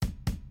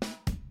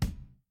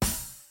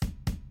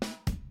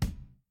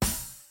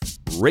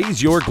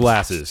Raise your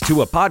glasses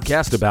to a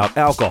podcast about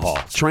alcohol,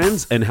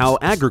 trends, and how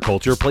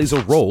agriculture plays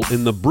a role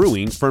in the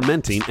brewing,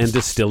 fermenting, and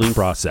distilling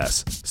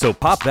process. So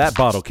pop that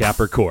bottle cap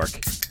or cork.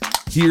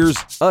 Here's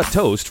a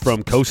toast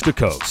from coast to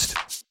coast.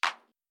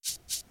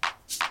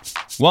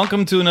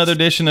 Welcome to another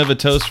edition of A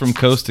Toast from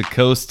Coast to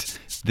Coast.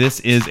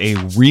 This is a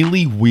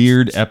really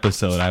weird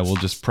episode. I will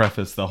just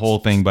preface the whole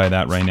thing by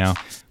that right now.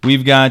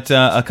 We've got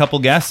a couple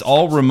guests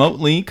all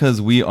remotely because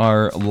we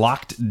are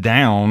locked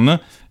down.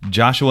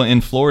 Joshua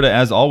in Florida,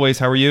 as always.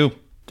 How are you?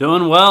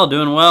 Doing well.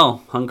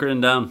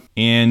 Hunkering down.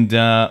 And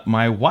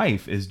my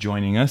wife is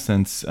joining us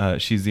since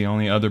she's the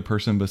only other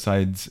person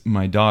besides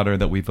my daughter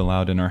that we've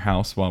allowed in our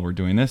house while we're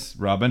doing this.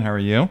 Robin, how are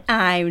you?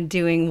 I'm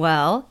doing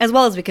well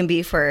as we can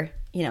be for,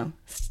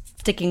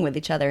 sticking with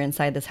each other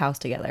inside this house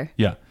together.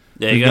 Yeah.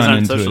 Yeah, you guys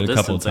aren't social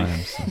distancing.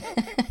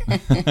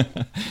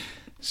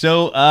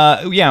 So,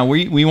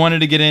 we wanted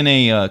to get in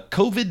a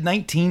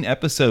COVID-19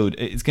 episode.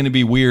 It's going to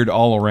be weird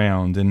all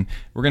around, and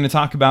we're going to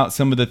talk about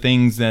some of the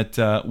things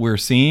that we're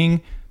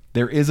seeing.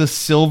 There is a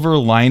silver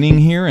lining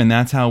here, and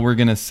that's how we're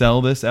going to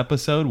sell this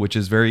episode, which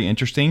is very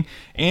interesting.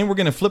 And we're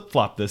going to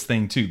flip-flop this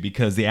thing, too,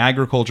 because the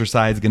agriculture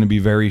side is going to be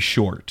very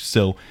short.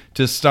 So,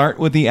 to start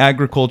with the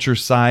agriculture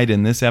side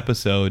in this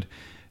episode,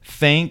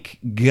 thank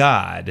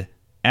God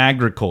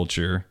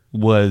agriculture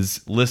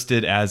was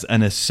listed as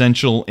an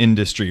essential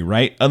industry,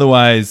 right?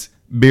 Otherwise,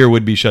 beer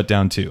would be shut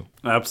down too.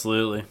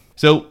 Absolutely.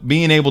 So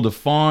being able to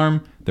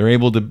farm, they're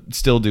able to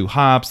still do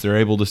hops, they're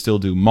able to still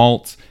do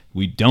malts.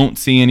 We don't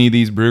see any of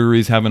these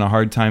breweries having a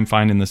hard time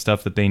finding the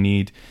stuff that they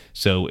need.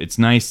 So it's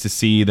nice to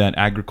see that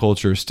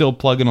agriculture is still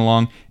plugging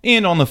along.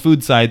 And on the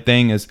food side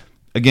thing is,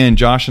 again,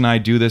 Josh and I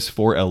do this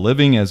for a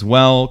living as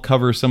well,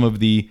 cover some of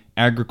the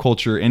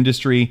agriculture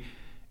industry.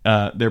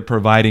 They're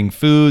providing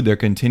food, they're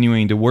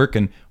continuing to work,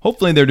 and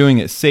hopefully they're doing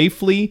it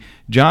safely.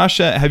 Josh,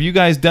 have you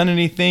guys done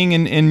anything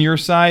in your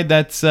side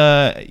that's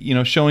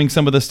showing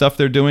some of the stuff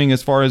they're doing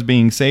as far as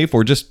being safe,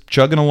 or just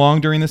chugging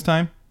along during this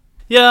time?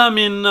 Yeah, I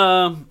mean,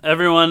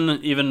 everyone,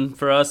 even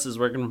for us, is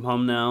working from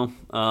home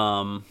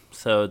now.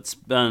 So it's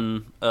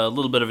been a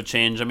little bit of a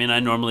change. I mean,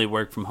 I normally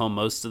work from home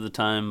most of the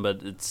time,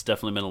 but it's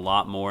definitely been a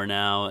lot more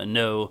now. And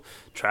no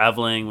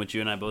traveling, which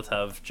you and I both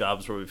have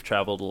jobs where we've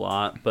traveled a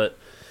lot, but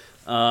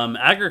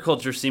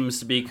agriculture seems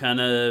to be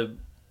kind of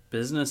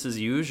business as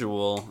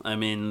usual. I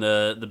mean,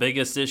 the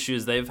biggest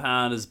issues they've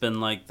had has been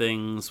like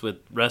things with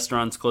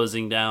restaurants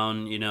closing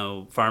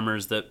down,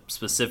 farmers that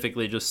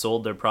specifically just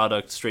sold their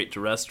product straight to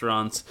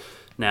restaurants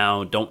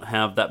now don't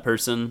have that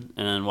person.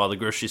 And while the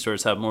grocery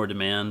stores have more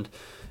demand,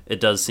 it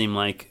does seem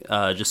like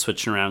just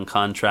switching around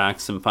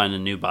contracts and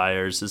finding new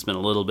buyers has been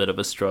a little bit of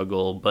a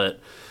struggle.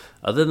 But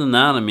other than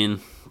that, I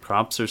mean,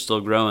 crops are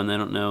still growing. They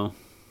don't know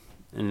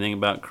anything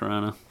about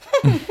Corona.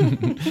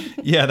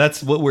 Yeah,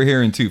 that's what we're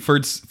hearing too.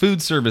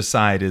 Food service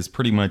side is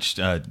pretty much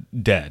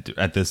dead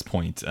at this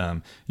point.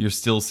 You're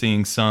still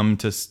seeing some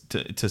to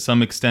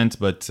some extent,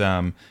 but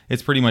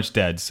it's pretty much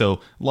dead. So a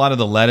lot of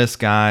the lettuce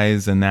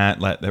guys and that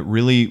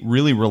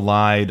really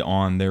relied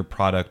on their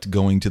product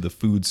going to the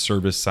food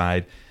service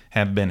side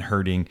have been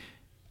hurting.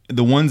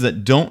 The ones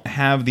that don't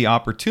have the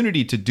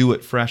opportunity to do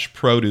it fresh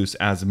produce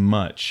as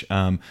much.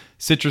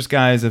 Citrus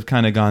guys have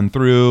kind of gone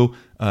through.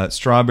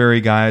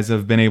 Strawberry guys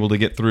have been able to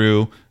get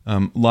through.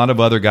 A lot of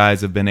other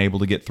guys have been able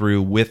to get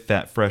through with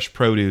that fresh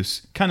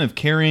produce, kind of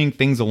carrying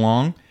things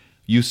along.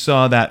 You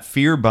saw that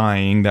fear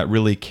buying that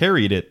really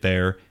carried it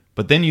there,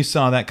 but then you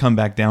saw that come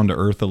back down to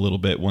earth a little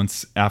bit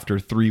once after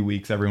 3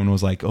 weeks, everyone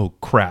was like, oh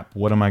crap,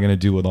 what am I going to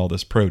do with all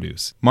this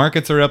produce?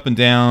 Markets are up and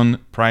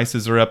down,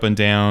 prices are up and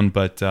down,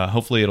 but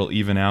hopefully it'll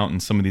even out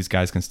and some of these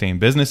guys can stay in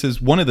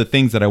businesses. One of the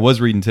things that I was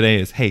reading today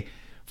is, hey,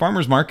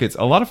 farmers markets,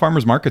 a lot of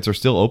farmers markets are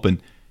still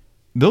open.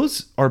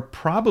 Those are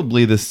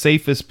probably the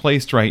safest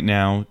place right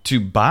now to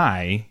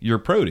buy your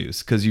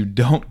produce because you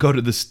don't go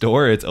to the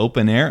store. It's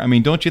open air. I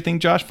mean, don't you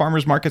think, Josh,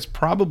 farmers markets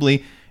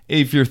probably,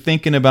 if you're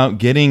thinking about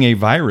getting a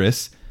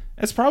virus,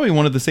 that's probably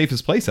one of the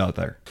safest places out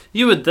there.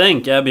 You would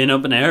think, yeah, being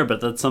open air,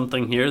 but that's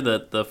something here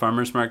that the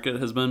farmers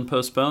market has been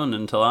postponed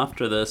until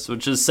after this,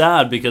 which is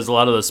sad because a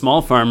lot of the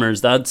small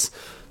farmers, that's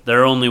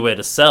their only way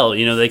to sell.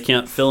 They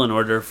can't fill an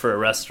order for a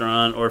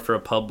restaurant or for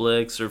a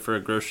Publix or for a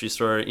grocery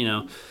store,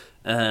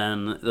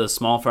 and the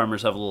small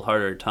farmers have a little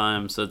harder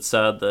time, so it's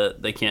sad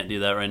that they can't do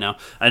that right now.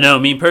 I know,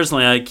 me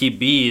personally, I keep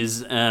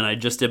bees, and I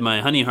just did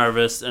my honey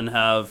harvest and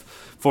have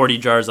 40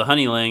 jars of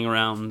honey laying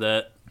around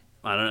that,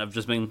 I don't know, I've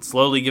just been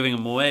slowly giving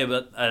them away,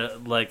 but I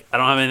don't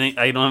have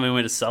any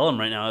way to sell them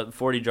right now.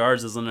 40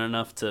 jars isn't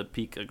enough to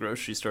pique a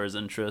grocery store's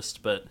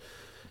interest, but,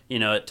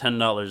 at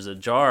 $10 a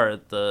jar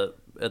at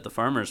the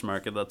farmer's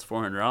market, that's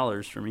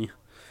 $400 for me.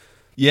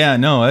 Yeah,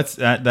 no,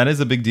 that is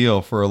a big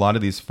deal for a lot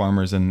of these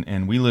farmers,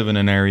 and we live in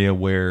an area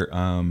where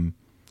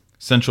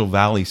Central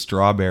Valley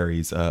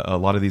strawberries, a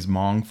lot of these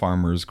Hmong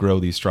farmers grow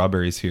these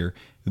strawberries here.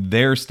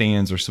 Their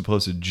stands are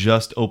supposed to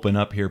just open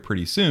up here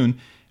pretty soon,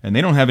 and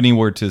they don't have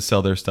anywhere to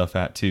sell their stuff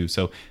at too.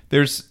 So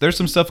there's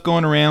some stuff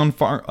going around.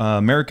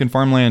 American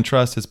Farmland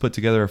Trust has put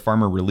together a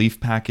farmer relief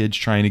package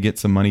trying to get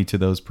some money to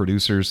those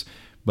producers.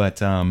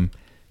 But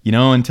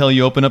until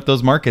you open up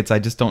those markets, I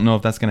just don't know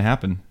if that's going to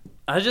happen.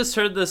 I just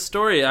heard this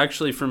story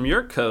actually from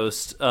your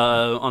coast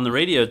on the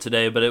radio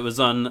today, but it was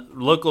on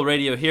local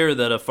radio here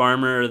that a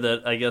farmer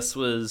that I guess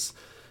was,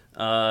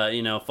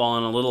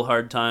 falling a little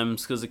hard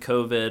times because of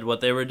COVID.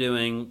 What they were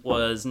doing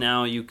was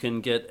now you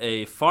can get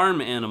a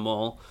farm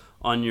animal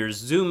on your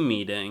Zoom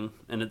meeting,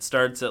 and it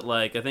starts at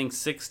I think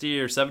 $60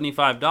 or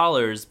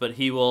 $75, but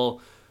he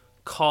will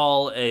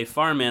call a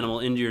farm animal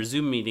into your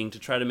Zoom meeting to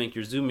try to make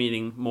your Zoom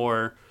meeting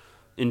more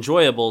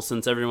enjoyable,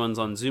 since everyone's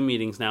on Zoom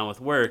meetings now with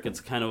work.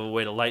 It's kind of a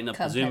way to lighten up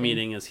the Zoom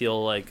meeting, as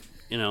he'll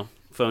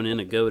phone in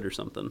a goat or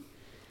something.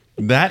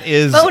 That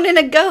is phone in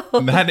a goat.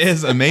 That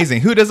is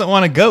amazing. Who doesn't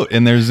want a goat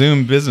in their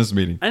Zoom business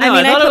meeting? I know.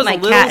 I put my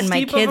cat in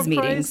my kids'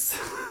 meetings.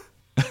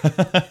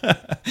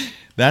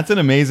 That's an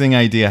amazing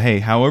idea. Hey,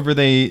 however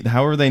they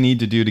need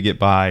to do to get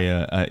by,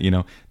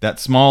 that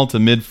small to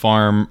mid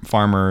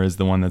farmer is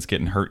the one that's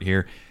getting hurt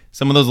here.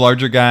 Some of those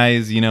larger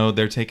guys,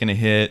 they're taking a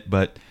hit,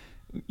 but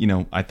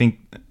I think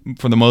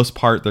for the most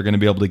part, they're going to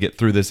be able to get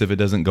through this if it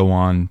doesn't go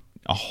on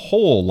a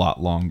whole lot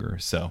longer.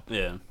 So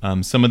yeah.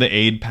 Some of the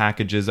aid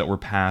packages that were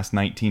passed,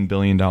 $19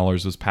 billion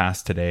was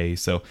passed today.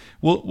 So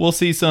we'll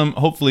see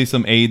hopefully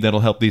some aid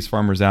that'll help these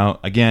farmers out.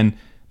 Again,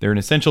 they're an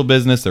essential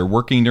business. They're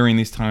working during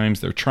these times.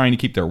 They're trying to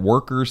keep their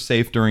workers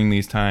safe during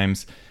these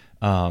times.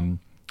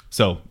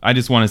 So I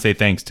just want to say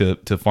thanks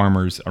to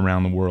farmers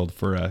around the world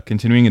for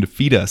continuing to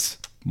feed us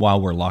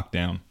while we're locked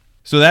down.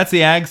 So that's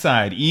the ag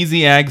side,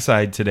 easy ag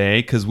side today,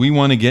 because we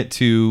want to get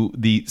to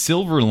the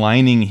silver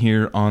lining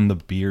here on the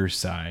beer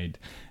side.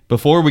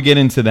 Before we get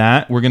into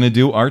that, we're going to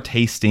do our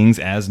tastings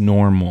as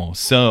normal.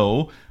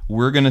 So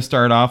we're going to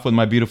start off with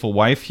my beautiful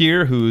wife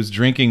here, who's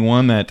drinking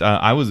one that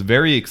I was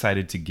very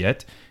excited to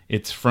get.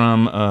 It's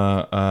from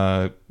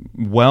a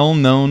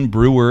well-known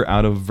brewer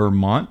out of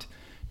Vermont.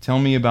 Tell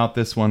me about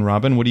this one,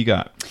 Robin. What do you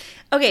got?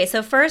 Okay,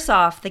 so first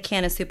off, the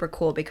can is super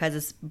cool because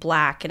it's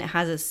black and it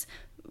has this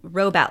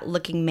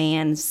robot-looking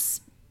man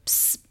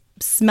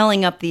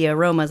smelling up the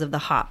aromas of the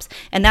hops.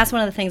 And that's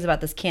one of the things about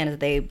this can is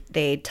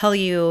they tell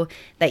you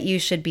that you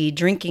should be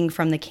drinking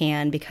from the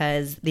can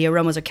because the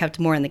aromas are kept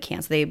more in the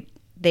can. So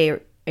they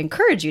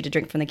encourage you to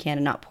drink from the can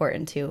and not pour it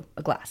into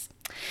a glass.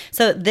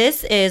 So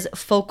this is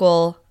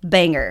Focal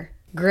Banger.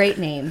 Great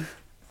name.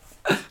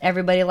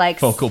 Everybody likes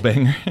Focal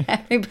Banger.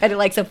 Everybody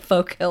likes a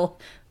Focal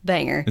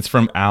Banger. It's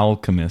from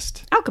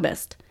Alchemist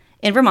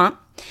in Vermont.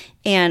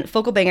 And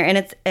Focal Banger, and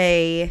it's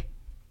a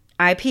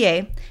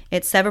IPA.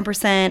 It's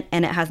 7%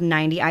 and it has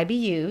 90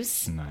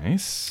 IBUs.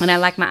 Nice. And I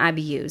like my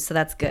IBUs, so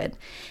that's good.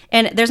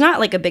 And there's not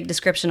like a big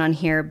description on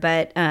here,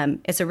 but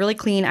it's a really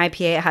clean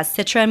IPA. It has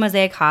Citra and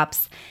Mosaic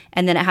hops,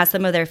 and then it has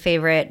some of their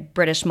favorite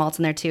British malts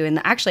in there too. And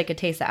actually, I could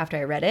taste it after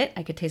I read it.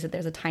 I could taste that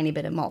there's a tiny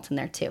bit of malt in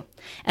there too.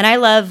 And I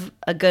love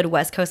a good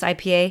West Coast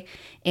IPA,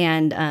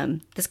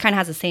 and this kind of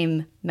has the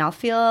same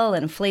mouthfeel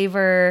and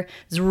flavor.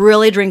 It's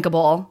really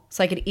drinkable,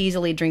 so I could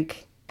easily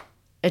drink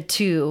a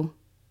 2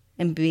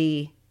 and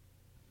be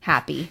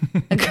happy.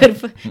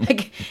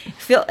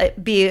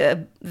 Be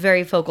a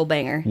very Focal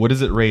Banger. What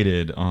is it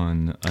rated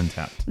on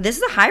Untappd? This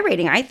is a high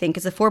rating, I think.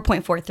 It's a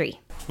 4.43.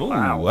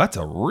 Wow, that's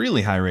a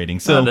really high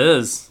rating. So that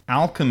is.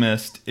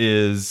 Alchemist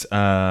is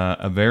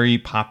a very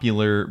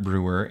popular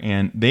brewer,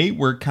 and they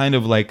were kind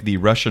of like the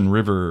Russian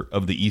River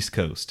of the East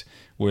Coast,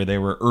 where they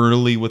were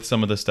early with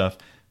some of the stuff.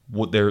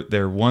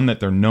 Their one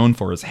that they're known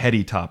for is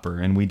Heady Topper,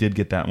 and we did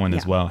get that one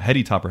as well.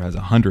 Heady Topper has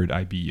 100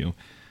 IBU.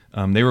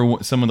 They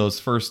were some of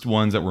those first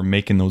ones that were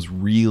making those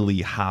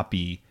really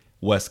hoppy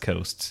West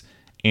Coasts,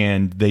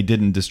 and they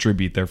didn't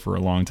distribute there for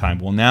a long time.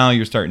 Well, now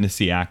you're starting to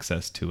see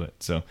access to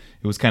it. So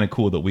it was kind of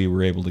cool that we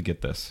were able to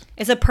get this.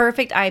 It's a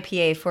perfect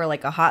IPA for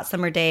like a hot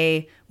summer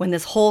day when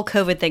this whole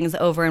COVID thing's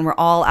over and we're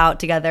all out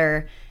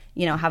together,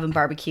 having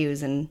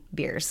barbecues and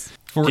beers.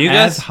 For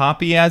as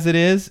hoppy as it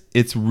is,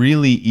 it's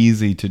really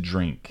easy to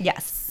drink.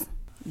 Yes.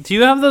 Do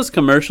you have those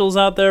commercials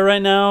out there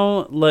right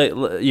now? Like,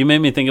 you made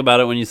me think about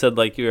it when you said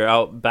like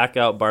you're back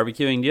out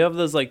barbecuing. Do you have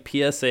those like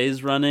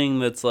PSAs running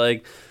that's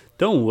like,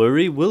 don't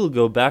worry, we'll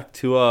go back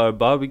to our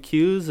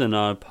barbecues and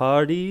our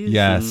parties?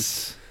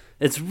 Yes.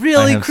 And it's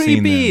really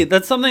creepy.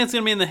 That's something that's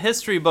going to be in the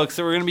history books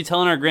that we're going to be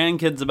telling our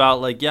grandkids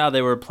about. Like, yeah,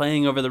 they were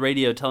playing over the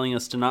radio telling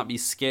us to not be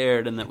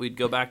scared and that we'd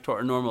go back to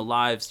our normal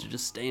lives to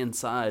just stay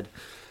inside.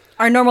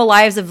 Our normal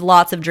lives of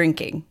lots of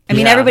drinking. I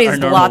mean, everybody's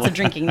lots of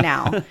drinking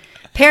now.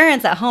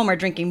 Parents at home are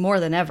drinking more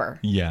than ever.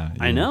 Yeah.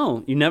 I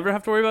know. You never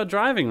have to worry about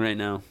driving right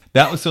now.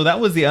 That was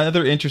the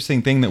other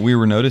interesting thing that we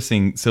were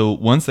noticing. So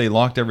once they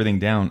locked everything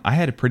down, I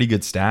had a pretty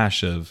good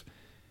stash of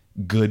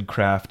good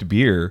craft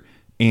beer,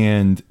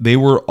 and they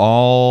were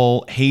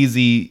all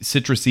hazy,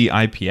 citrusy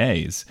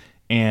IPAs.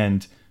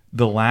 And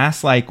the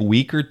last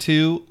week or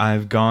two,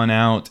 I've gone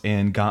out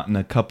and gotten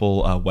a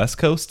couple West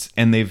Coasts,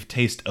 and they've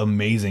tasted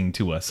amazing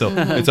to us. So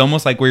it's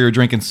almost like we were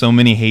drinking so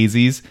many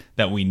hazies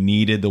that we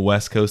needed the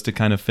West Coast to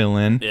kind of fill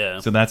in. Yeah.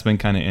 So that's been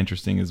kind of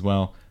interesting as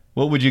well.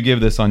 What would you give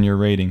this on your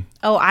rating?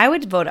 Oh, I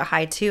would vote it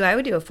high too. I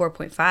would do a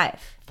 4.5. 4.5.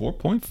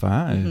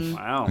 Mm-hmm.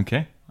 Wow.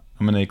 Okay.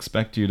 I'm going to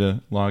expect you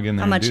to log in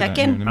there. I'm going gonna to check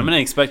in. I'm going to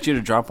expect you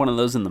to drop one of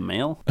those in the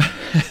mail.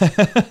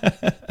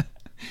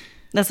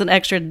 That's an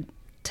extra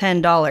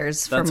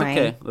 $10 for That's my.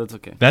 okay. That's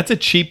okay. That's a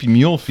cheap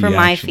mule fee, For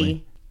my actually.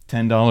 fee.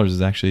 $10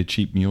 is actually a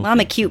cheap mule Well, I'm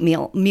fee. a cute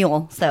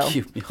mule, so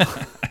Cute meal.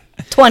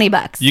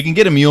 $20. You can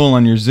get a mule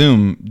on your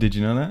Zoom. Did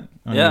you know that?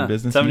 On Yeah, your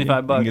business $75 meeting?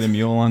 You can get a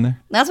mule on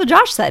there. That's what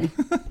Josh said.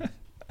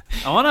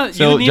 I want to.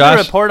 So, You need Josh-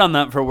 to report on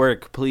that for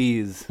work,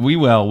 please. We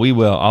will.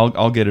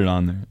 I'll get it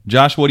on there.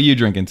 Josh, what are you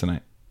drinking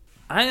tonight?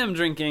 I am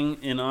drinking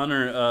in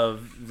honor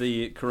of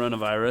the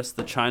coronavirus,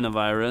 the China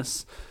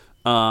virus.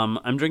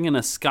 I'm drinking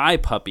a Sky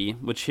Puppy,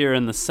 which here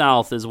in the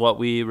South is what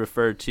we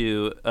refer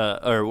to,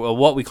 or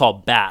what we call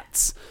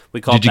bats.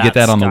 We call. Did you get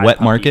bats that on the Sky wet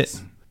Puppies.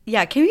 market?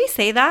 Yeah, can we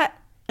say that?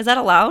 Is that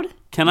allowed?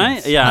 Can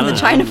I? Yeah, I On the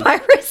don't know. China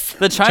virus?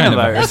 The China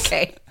virus.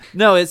 Okay.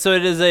 No, it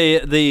is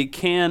the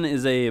can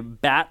is a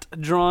bat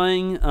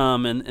drawing,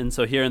 and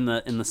so here in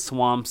the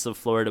swamps of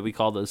Florida we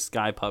call those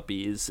Sky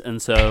Puppies, and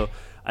so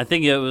I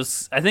think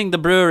the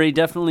brewery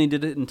definitely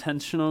did it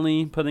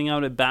intentionally, putting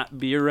out a bat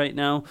beer right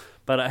now.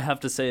 But I have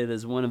to say it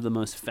is one of the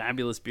most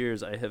fabulous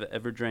beers I have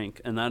ever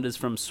drank, and that is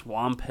from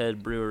Swamp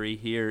Head Brewery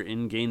here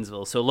in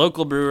Gainesville. So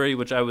local brewery,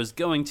 which I was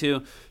going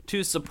to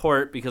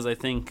support, because I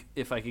think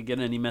if I could get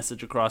any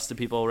message across to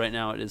people right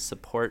now, it is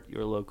support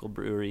your local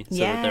brewery so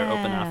that they're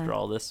open Yeah. after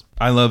all this.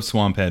 I love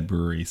Swamp Head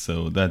Brewery,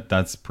 so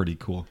that's pretty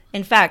cool.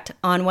 In fact,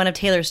 on one of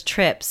Taylor's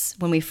trips,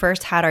 when we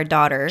first had our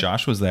daughter,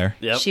 Josh was there.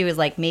 Yep. she was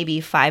like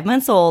maybe 5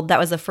 months old. That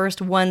was the first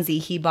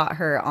onesie he bought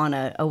her on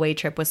a away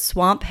trip, was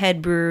Swamp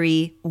Head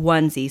Brewery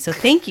onesie. So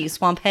thank you,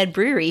 Swamp Head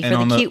Brewery, for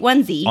And the cute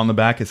onesie. On the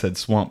back it said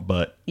Swamp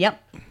Butt.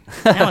 Yep.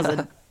 That was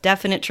a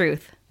definite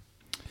truth.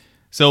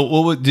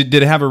 So did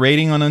it have a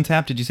rating on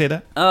Untappd? Did you say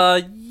that?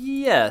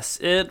 Yes,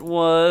 it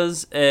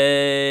was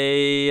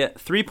a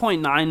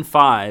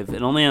 3.95.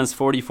 It only has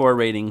 44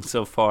 ratings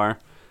so far.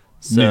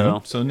 So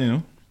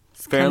new.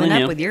 fairly Coming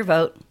new. up with your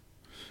vote.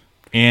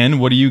 And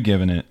what are you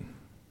giving it?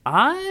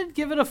 I'd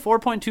give it a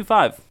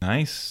 4.25.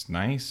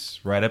 Nice.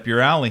 Right up your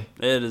alley.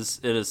 It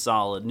is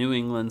solid. New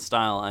England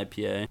style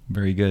IPA.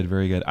 Very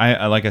good.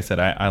 I like I said,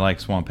 I like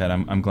Swamp Head.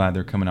 I'm glad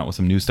they're coming out with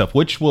some new stuff,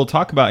 which we'll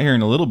talk about here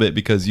in a little bit,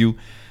 because you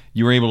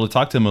were able to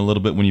talk to them a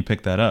little bit when you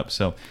picked that up.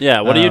 So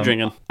Yeah, what are you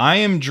drinking? I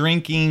am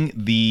drinking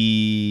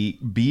the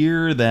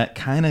beer that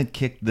kind of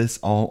kicked this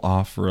all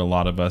off for a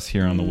lot of us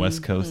here on the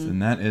West Coast,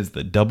 and that is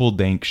the Double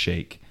Dank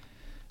Shake.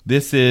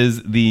 This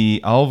is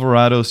the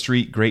Alvarado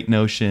Street Great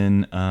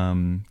Notion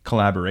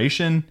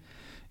collaboration.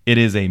 It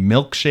is a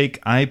milkshake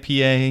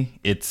IPA.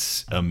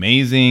 It's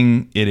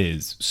amazing. It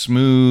is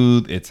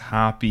smooth. It's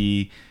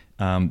hoppy.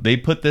 They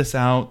put this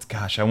out,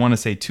 gosh, I want to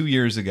say 2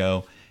 years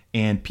ago,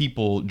 and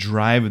people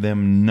drive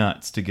them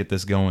nuts to get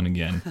this going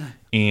again.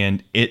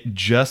 And it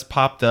just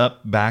popped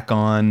up back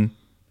on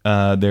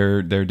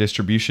their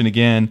distribution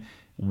again.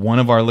 One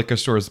of our liquor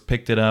stores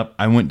picked it up.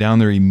 I went down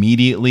there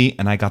immediately,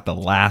 and I got the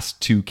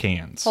last 2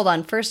 cans. Hold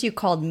on. First, you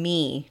called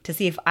me to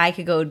see if I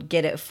could go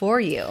get it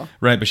for you.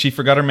 Right, but she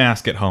forgot her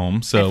mask at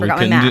home, so I forgot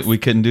my mask. we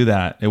couldn't do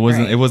that. It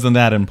wasn't Right.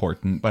 that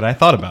important, but I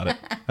thought about it.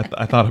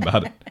 I thought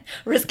about it.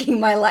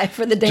 Risking my life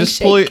for the dank Just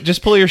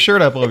shake. pull your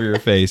shirt up over your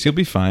face. You'll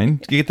be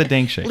fine. You get the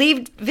dank shake.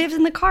 Leave Viv's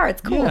in the car.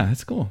 It's cool. Yeah,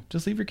 it's cool.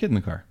 Just leave your kid in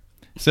the car.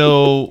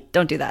 So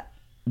Don't do that.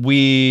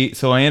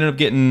 I ended up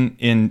getting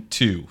in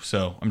 2.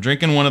 So I'm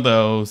drinking one of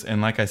those,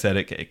 and like I said,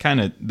 it kind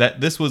of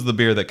this was the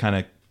beer that kind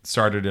of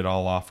started it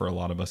all off for a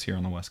lot of us here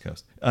on the West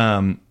Coast.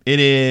 It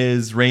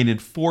is rated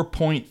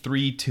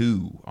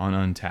 4.32 on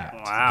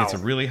Untappd. Wow. It gets a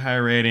really high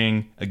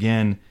rating.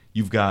 Again,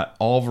 you've got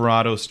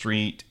Alvarado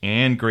Street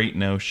and Great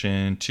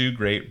Notion, 2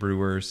 great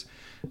brewers.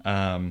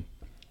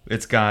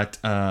 It's got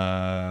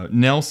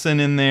Nelson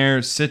in there,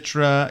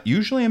 Citra.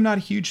 Usually I'm not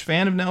a huge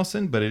fan of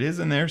Nelson, but it is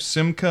in there.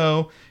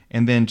 Simcoe,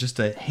 and then just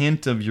a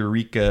hint of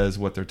Eureka is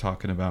what they're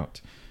talking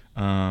about.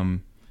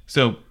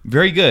 So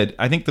very good.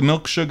 I think the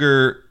milk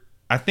sugar,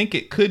 I think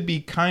it could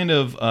be kind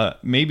of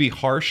maybe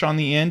harsh on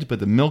the end, but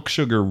the milk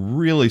sugar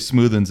really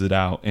smoothens it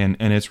out, and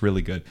it's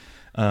really good.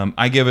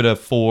 I give it a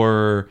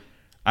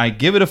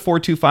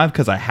 4.25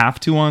 because I have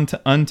to on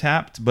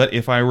Untappd, but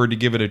if I were to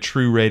give it a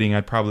true rating,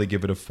 I'd probably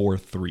give it a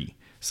 4.3.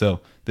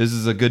 So this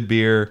is a good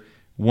beer.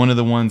 One of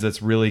the ones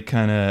that's really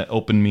kind of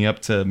opened me up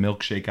to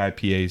milkshake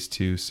IPAs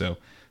too. So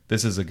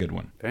this is a good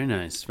one. Very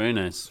nice. Very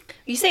nice.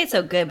 You say it's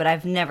so good, but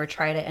I've never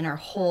tried it in our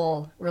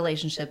whole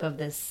relationship of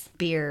this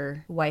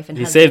beer wife and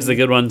He husband. saves the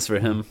good ones for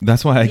him.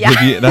 That's why I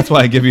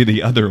give you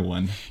the other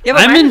one. Yeah,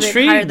 but I'm mine is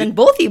intrigued. higher than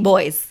both you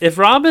boys. If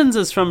Robbins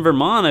is from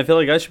Vermont, I feel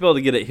like I should be able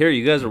to get it here.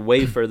 You guys are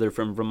way further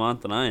from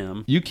Vermont than I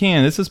am. You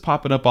can. This is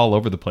popping up all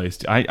over the place.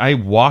 I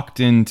walked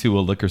into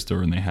a liquor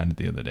store and they had it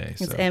the other day.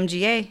 It's So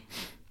MGA.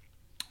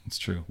 it's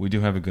true. We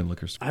do have a good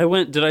liquor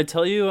store. Did I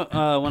tell you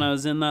when I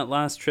was in that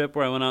last trip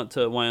where I went out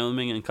to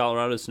Wyoming and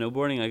Colorado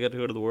snowboarding, I got to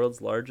go to the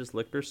world's largest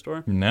liquor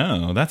store?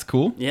 No, that's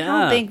cool. Yeah.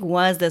 How big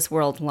was this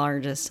world's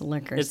largest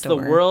liquor It's store?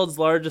 the world's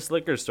largest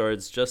liquor store.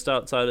 It's just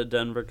outside of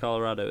Denver,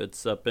 Colorado.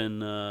 It's up in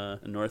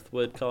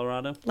Northwood,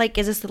 Colorado. Like,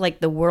 is this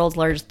the world's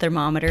largest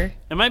thermometer?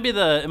 It might be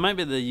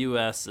the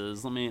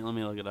U.S.'s. Let me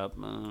look it up.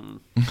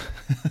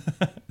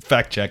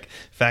 Fact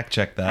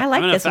check that. I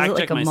like this. Was it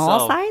like a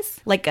mall size?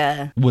 Like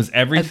was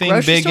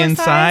everything big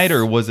inside,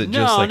 or was it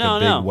just a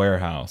big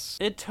warehouse?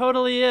 It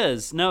totally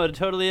is. No, it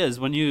totally is.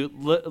 When you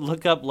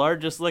look up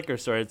largest liquor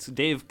store, it's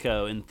Dave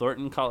Co. in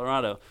Thornton,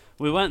 Colorado.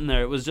 We went in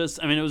there. It was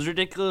it was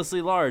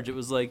ridiculously large. It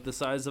was like the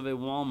size of a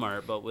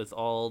Walmart, but with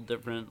all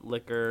different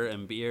liquor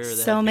and beer.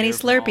 So many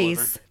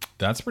Slurpees.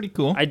 That's pretty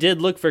cool. I did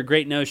look for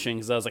Great Notion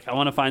because I was like, I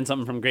want to find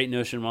something from Great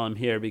Notion while I'm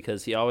here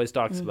because he always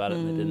talks about it,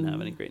 and they didn't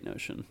have any Great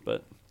Notion.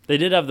 But they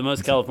did have the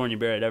most California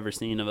beer I'd ever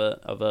seen of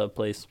a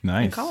place.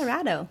 Nice. In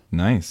Colorado.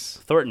 Nice.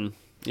 Thornton.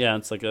 Yeah,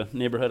 it's like a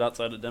neighborhood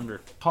outside of Denver.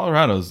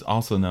 Colorado's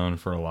also known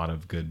for a lot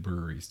of good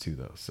breweries too,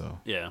 though. So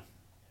yeah.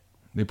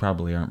 They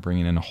probably aren't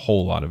bringing in a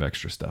whole lot of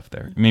extra stuff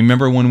there. I mean,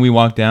 remember when we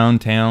walked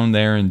downtown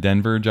there in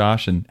Denver,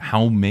 Josh, and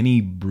how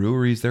many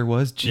breweries there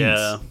was? Jeez.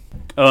 Yeah.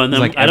 Oh, and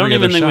then I don't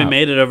even think we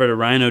made it over to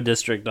Rhino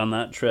District on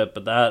that trip,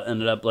 but that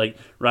ended up like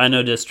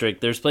Rhino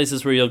District. There's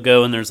places where you'll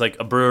go and there's like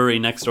a brewery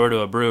next door to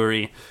a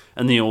brewery,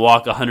 and then you'll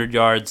walk 100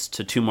 yards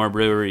to 2 more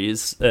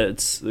breweries.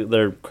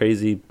 They're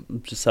crazy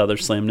just how they're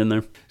slammed in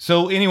there.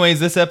 So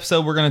anyways, this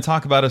episode we're going to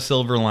talk about a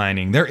silver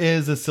lining. There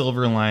is a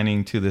silver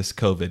lining to this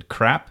COVID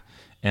crap.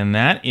 And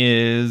that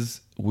is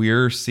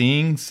we're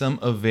seeing some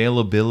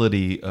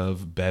availability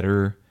of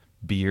better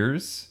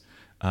beers,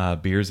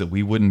 beers that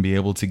we wouldn't be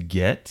able to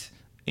get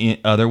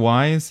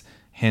otherwise.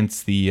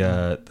 Hence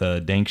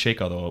the Dank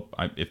Shake. Although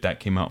if that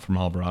came out from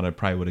Alvarado, I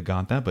probably would have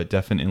got that. But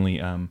definitely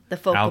the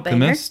Focal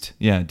Alchemist.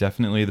 Banger. Yeah,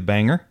 definitely the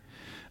banger.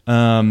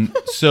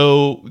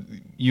 So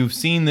you've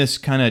seen this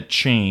kind of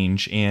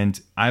change, and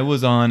I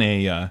was on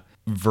a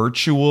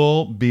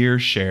virtual beer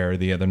share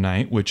the other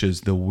night, which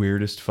is the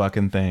weirdest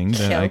fucking thing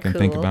that I can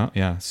think about.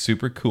 Yeah,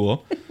 super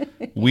cool.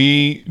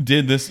 We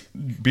did this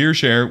beer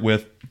share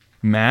with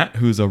Matt,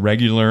 who's a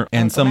regular,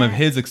 and some of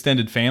his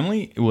extended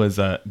family. It was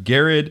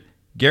Garrett,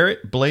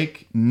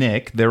 Blake,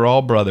 Nick. They're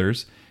all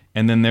brothers,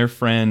 and then their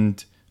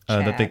friend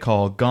that they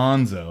call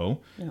Gonzo,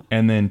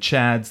 and then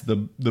Chad's the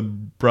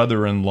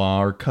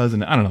brother-in-law or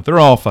cousin. I don't know. They're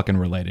all fucking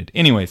related.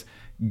 Anyways,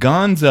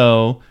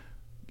 Gonzo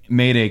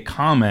made a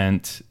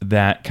comment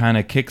that kind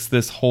of kicks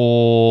this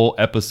whole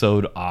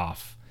episode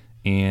off.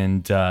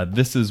 And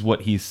this is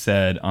what he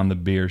said on the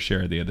beer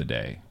share the other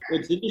day.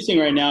 What's interesting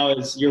right now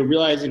is you're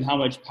realizing how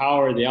much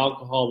power the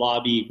alcohol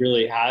lobby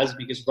really has,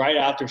 because right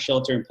after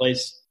shelter in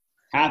place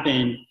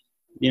happened,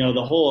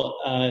 the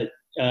whole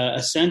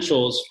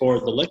essentials for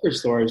the liquor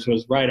stores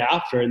was right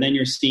after. And then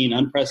you're seeing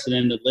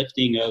unprecedented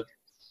lifting of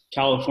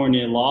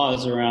California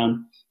laws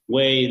around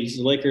ways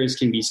liquors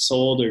can be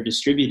sold or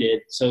distributed.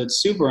 So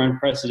it's super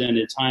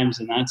unprecedented times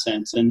in that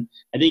sense. And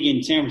I think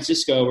in San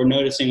Francisco, we're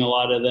noticing a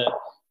lot of the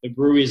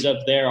breweries up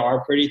there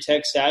are pretty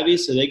tech savvy.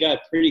 So they got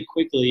pretty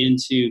quickly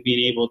into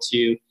being able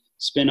to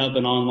spin up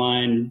an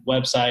online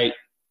website,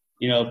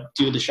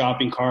 do the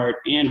shopping cart,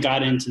 and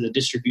got into the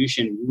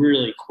distribution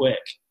really quick.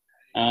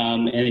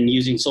 And then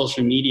using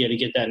social media to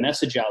get that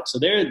message out. So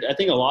I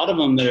think a lot of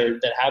them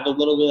that have a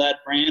little bit of that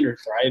brand are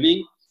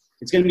thriving.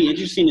 It's going to be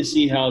interesting to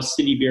see how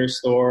City Beer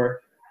Store,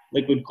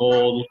 Liquid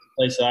Gold, a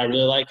place that I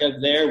really like up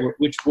there,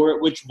 which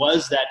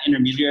was that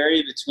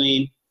intermediary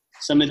between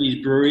some of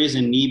these breweries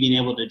and me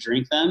being able to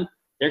drink them.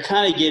 They're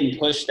kind of getting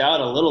pushed out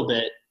a little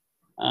bit.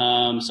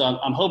 So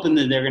I'm hoping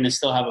that they're going to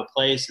still have a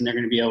place and they're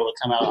going to be able to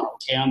come out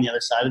okay on the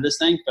other side of this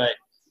thing. But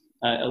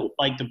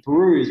like the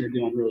breweries are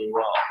doing really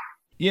well.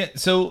 Yeah,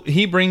 so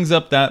he brings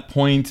up that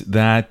point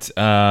that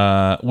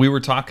we were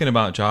talking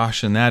about,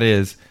 Josh, and that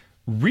is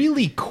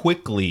really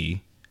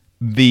quickly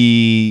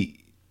the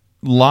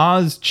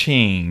laws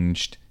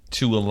changed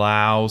to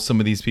allow some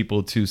of these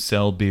people to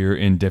sell beer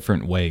in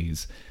different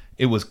ways.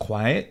 It was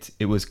quiet.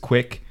 It was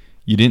quick.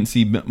 You didn't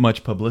see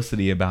much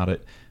publicity about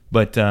it.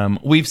 But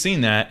we've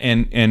seen that.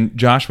 And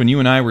Josh, when you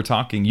and I were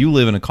talking, you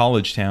live in a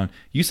college town.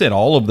 You said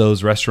all of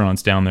those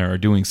restaurants down there are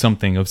doing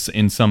something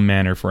in some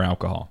manner for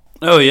alcohol.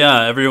 Oh,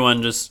 yeah.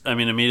 Everyone just,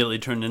 immediately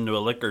turned into a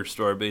liquor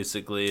store,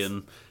 basically.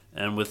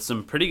 And with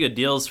some pretty good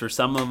deals for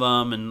some of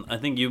them. And I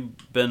think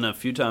you've been a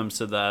few times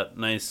to that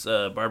nice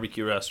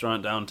barbecue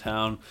restaurant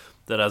downtown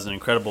that has an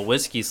incredible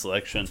whiskey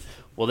selection.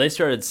 Well, they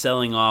started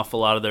selling off a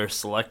lot of their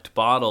select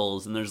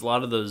bottles, and there's a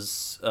lot of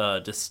those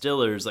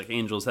distillers like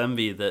Angel's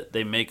Envy that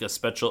they make a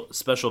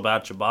special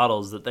batch of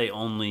bottles that they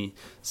only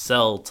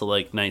sell to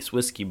like nice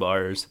whiskey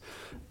bars.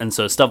 And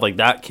so stuff like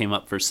that came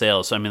up for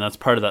sale. So that's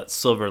part of that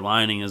silver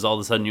lining is all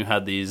of a sudden you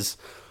had these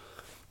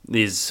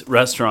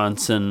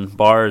restaurants and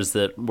bars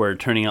that were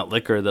turning out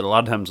liquor that a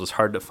lot of times was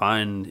hard to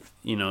find,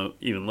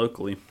 even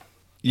locally.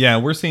 Yeah,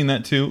 we're seeing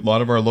that too. A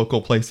lot of our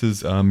local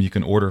places, you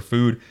can order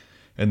food,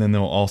 and then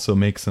they'll also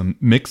make some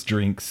mixed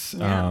drinks.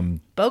 Yeah.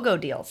 BOGO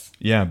deals.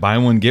 Yeah, buy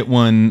one, get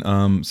one,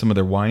 some of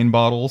their wine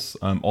bottles,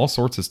 all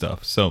sorts of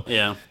stuff. So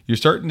yeah, you're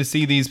starting to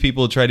see these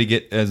people try to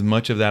get as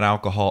much of that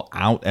alcohol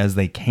out as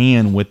they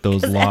can with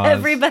those laws.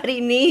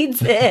 Everybody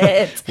needs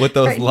it. With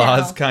those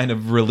laws kind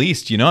of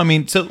released,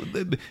 so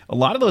a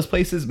lot of those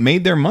places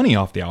made their money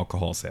off the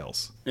alcohol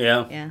sales.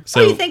 Yeah.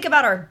 So what do you think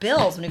about our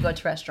bills when we go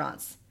to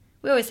restaurants?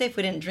 We always say if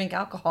we didn't drink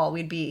alcohol,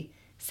 we'd be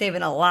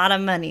saving a lot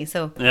of money.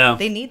 So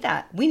they need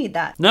that. We need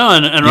that. No,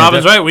 and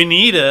Robin's right. We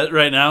need it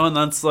right now, and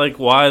that's like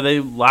why they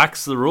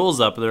lax the rules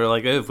up. They're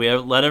like, if we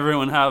let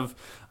everyone have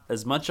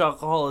as much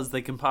alcohol as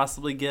they can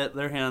possibly get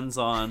their hands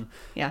on,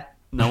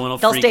 no one will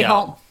They'll freak stay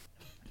out.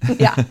 home.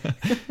 Yeah.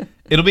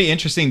 It'll be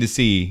interesting to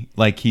see,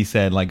 like he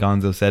said, like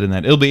Gonzo said in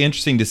that, it'll be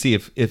interesting to see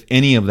if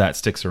any of that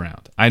sticks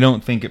around. I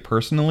don't think it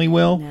personally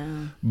will,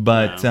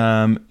 but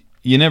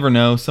you never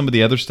know. Some of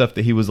the other stuff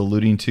that he was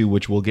alluding to,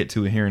 which we'll get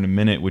to here in a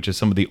minute, which is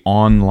some of the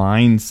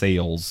online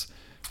sales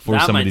for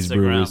some of these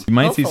breweries. You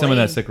might see some of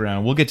that stick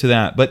around. We'll get to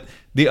that. But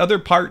the other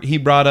part he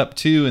brought up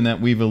too, and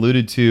that we've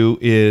alluded to,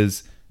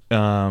 is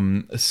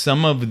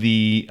some of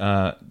the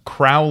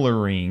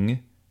crowlering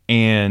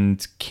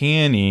and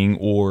canning,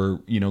 or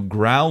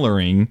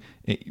growlering.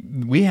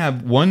 We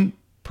have one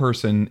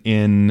person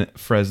in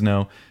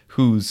Fresno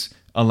who's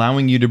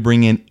allowing you to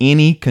bring in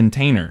any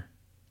container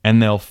and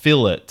they'll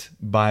fill it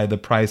by the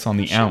price on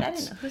the ounce. I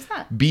didn't know. Who's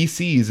that?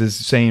 BC's is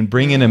saying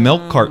bring in a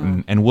milk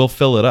carton and we'll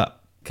fill it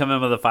up. Come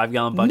in with a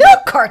 5-gallon bucket.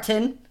 Milk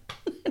carton.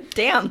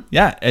 Damn.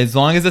 Yeah, as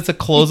long as it's a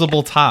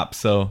closable top.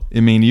 So,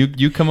 I mean,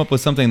 you come up with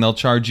something, they'll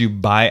charge you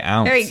by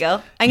ounce. There you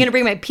go. I'm going to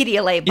bring my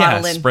Pedialyte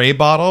bottle in. Spray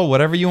bottle,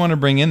 whatever you want to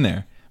bring in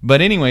there. But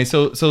anyway,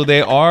 so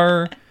they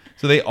are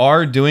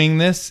doing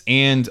this,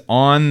 and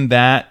on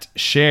that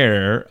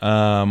share,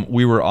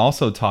 we were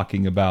also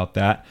talking about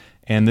that,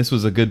 and this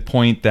was a good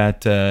point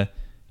that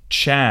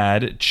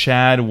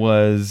Chad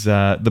was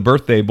the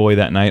birthday boy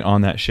that night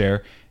on that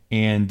share.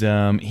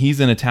 And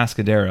he's in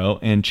Atascadero,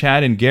 and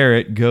Chad and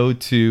Garrett go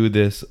to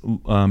this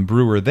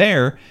brewer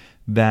there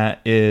that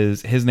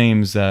is, his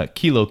name's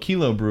Kilo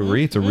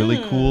Brewery. It's a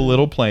really cool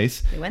little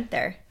place. We went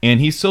there. And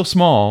he's so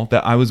small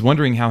that I was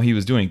wondering how he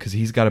was doing, because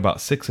he's got about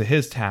 6 of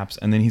his taps,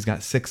 and then he's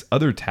got 6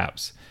 other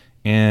taps.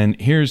 And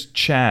here's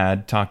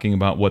Chad talking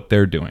about what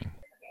they're doing.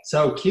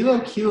 So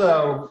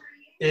Kilo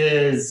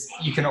is,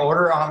 you can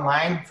order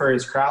online for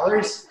his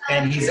crowlers,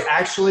 and he's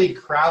actually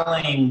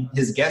crowling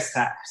his guest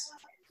taps.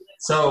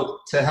 So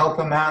to help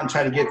him out and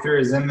try to get through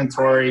his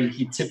inventory,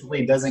 he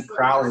typically doesn't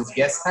crowd his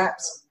guest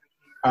taps.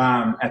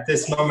 At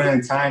this moment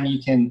in time,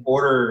 you can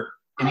order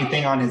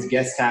anything on his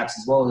guest taps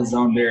as well as his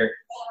own beer.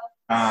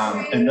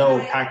 And they'll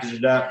package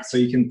it up so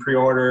you can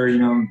pre-order,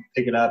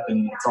 pick it up,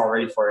 and it's all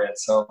ready for you.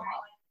 So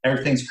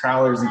everything's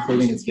crowlers,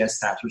 including his guest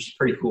taps, which is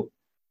pretty cool.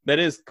 That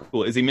is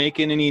cool. Is he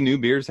making any new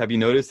beers? Have you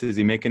noticed? Is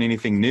he making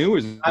anything new, or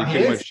is he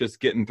pretty much just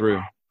getting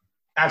through?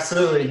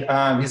 Absolutely.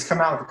 He's come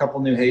out with a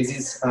couple new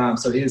hazies.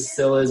 So he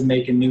still is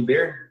making new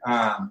beer.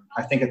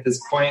 I think at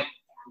this point,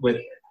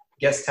 with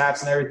guest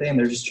taps and everything,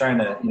 they're just trying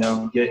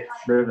to, get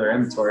rid of their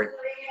inventory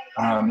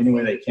any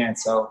way they can.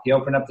 So he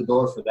opened up the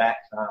door for that,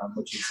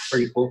 which is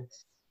pretty cool.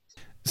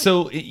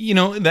 So,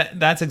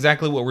 that's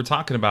exactly what we're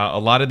talking about. A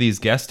lot of these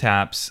guest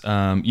taps,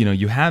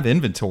 you have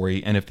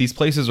inventory, and if these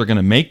places are going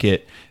to make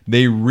it,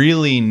 they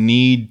really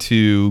need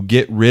to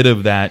get rid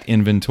of that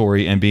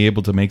inventory and be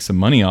able to make some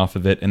money off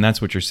of it, and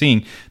that's what you're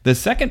seeing. The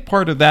second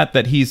part of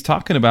that he's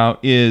talking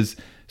about is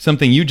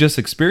something you just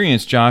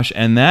experienced, Josh,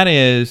 and that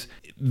is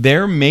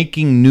they're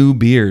making new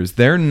beers.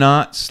 They're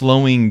not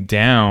slowing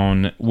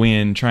down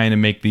when trying to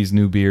make these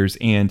new beers,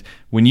 and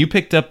when you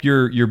picked up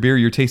your beer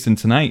you're tasting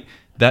tonight,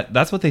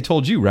 that's what they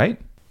told you, right?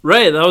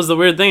 Right. That was the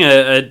weird thing.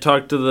 I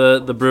talked to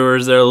the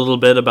brewers there a little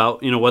bit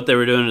about, what they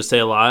were doing to stay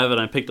alive,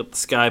 and I picked up the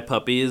Sky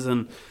Puppies.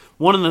 And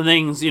one of the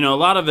things, a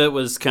lot of it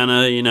was kind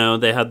of,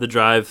 they had the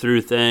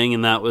drive-through thing,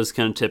 and that was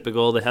kind of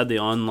typical. They had the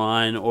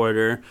online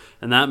order,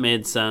 and that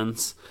made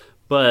sense.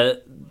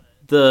 But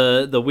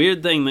the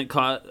weird thing that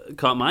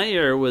caught my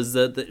ear was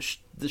that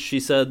she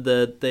said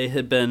that they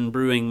had been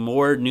brewing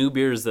more new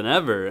beers than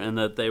ever, and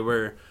that they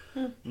were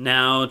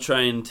now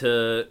trying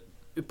to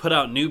put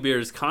out new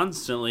beers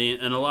constantly,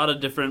 and a lot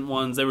of different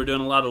ones. They were doing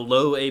a lot of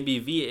low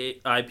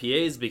ABV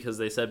IPAs because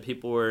they said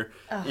people were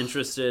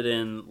interested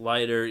in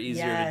lighter,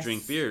 easier to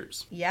drink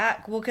beers.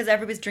 Yeah, well, because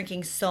everybody's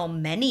drinking so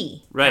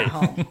many at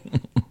home.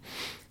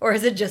 Or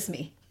is it just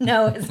me?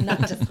 No, it's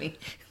not just me.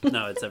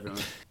 No, it's everyone.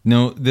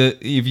 No,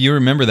 if you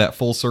remember that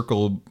Full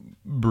Circle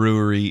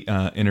Brewery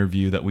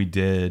interview that we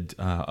did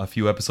a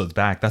few episodes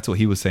back, that's what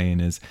he was saying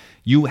is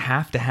you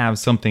have to have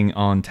something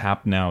on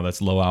tap now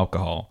that's low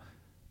alcohol,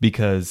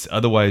 because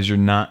otherwise you're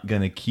not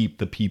going to keep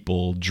the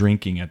people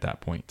drinking at that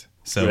point.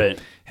 So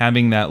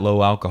having that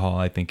low alcohol,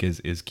 I think,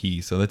 is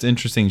key. So that's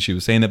interesting she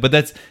was saying that. But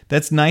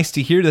that's nice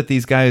to hear that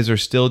these guys are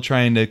still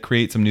trying to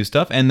create some new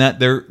stuff and that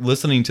they're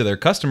listening to their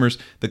customers.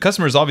 The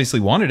customers obviously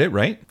wanted it,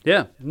 right?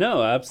 Yeah,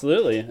 no,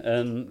 absolutely.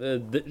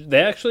 And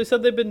they actually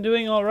said they've been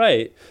doing all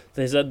right.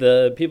 They said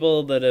the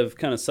people that have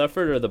kind of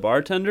suffered are the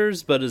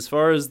bartenders, but as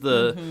far as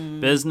the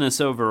business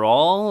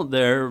overall,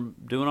 they're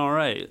doing all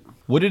right.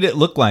 What did it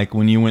look like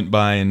when you went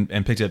by and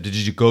picked it up? Did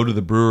you go to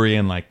the brewery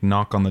and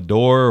knock on the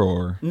door,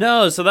 or?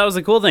 No, so that was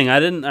the cool thing. I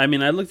didn't I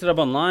looked it up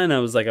online. I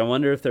was like, I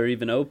wonder if they're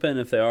even open.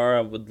 If they are,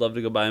 I would love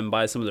to go by and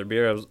buy some of their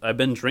beer. I've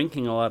been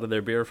drinking a lot of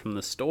their beer from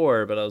the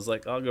store, but I was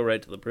like, I'll go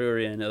right to the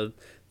brewery. I know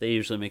they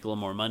usually make a little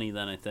more money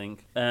than I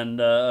think. And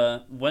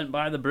went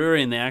by the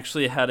brewery, and they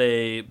actually had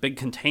a big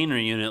container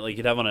unit, like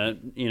you'd have on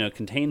a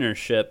container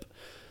ship.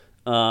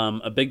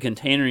 A big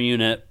container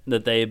unit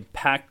that they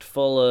packed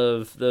full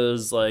of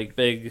those like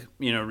big,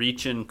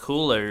 reach-in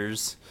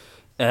coolers.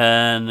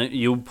 And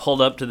you pulled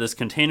up to this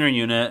container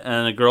unit,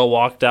 and a girl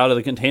walked out of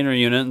the container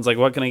unit and was like,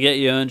 "What can I get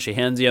you?" And she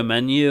hands you a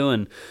menu,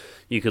 and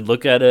you could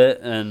look at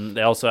it. And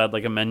they also had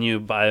like a menu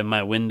by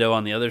my window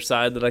on the other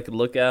side that I could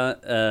look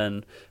at,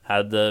 and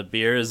had the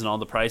beers and all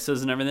the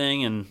prices and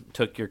everything, and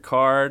took your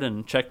card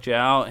and checked you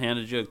out,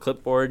 handed you a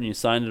clipboard, and you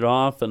signed it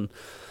off. And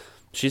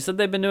she said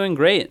they've been doing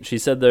great. She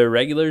said their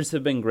regulars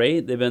have been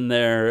great. They've been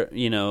there,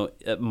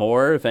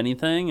 more, if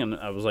anything. And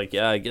I was like,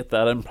 yeah, I get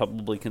that. I'm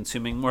probably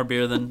consuming more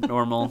beer than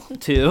normal,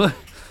 too.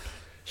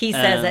 He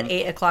says at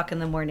 8 o'clock in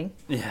the morning.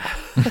 Yeah.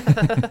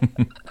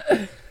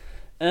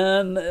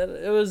 And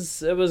it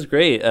was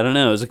great. I don't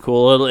know. It was a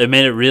cool little. It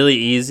made it really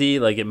easy.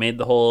 Like it made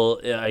the whole.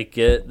 I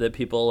get that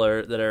people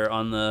that are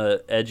on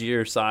the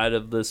edgier side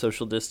of the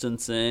social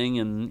distancing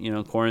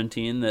and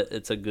quarantine. That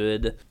it's a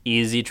good,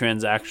 easy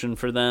transaction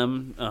for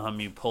them.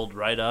 You pulled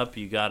right up.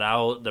 You got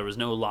out. There was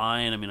no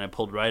line. I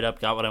pulled right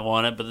up, got what I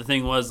wanted. But the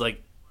thing was,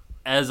 like,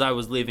 as I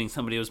was leaving,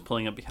 somebody was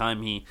pulling up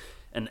behind me.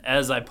 And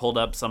as I pulled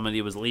up,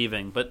 somebody was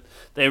leaving. But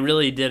they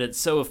really did it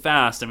so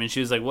fast. She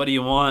was like, "What do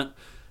you want?"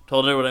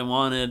 Told her what I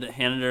wanted,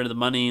 handed her the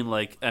money.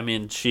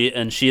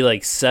 She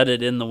like set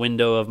it in the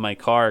window of my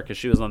car because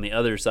she was on the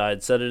other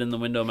side. Set it in the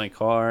window of my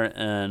car,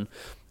 and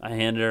I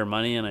handed her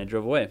money, and I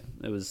drove away.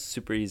 It was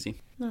super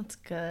easy. That's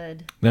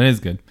good. That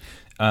is good.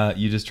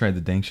 You just tried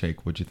the Dank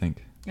Shake. What'd you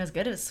think? It was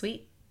good. It was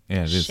sweet.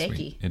 Yeah, it is shaky.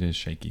 Sweet. It is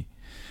shaky.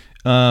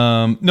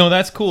 No,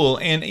 that's cool.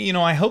 And,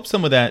 I hope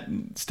some of that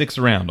sticks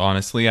around,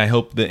 honestly. I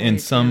hope that in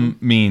some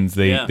means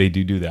they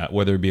do that,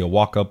 whether it be a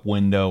walk-up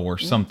window or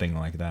something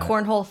like that.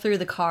 Cornhole through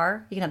the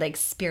car. You can have the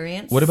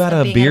experience. What about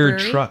a beer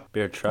truck?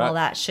 Beer truck? Well,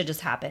 that should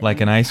just happen. Like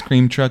an ice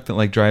cream truck that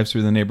like drives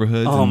through the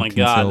neighborhoods. Oh and my can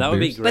God, sell that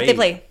would be beers? great. But they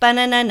play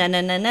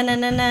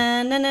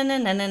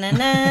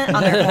ba-na-na-na-na-na-na-na-na-na-na-na-na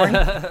on their horn.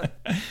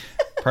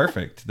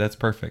 Perfect. That's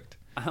perfect.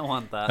 I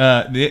want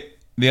that.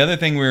 The other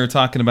thing we were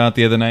talking about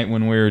the other night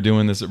when we were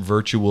doing this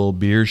virtual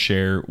beer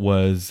share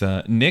was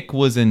Nick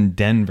was in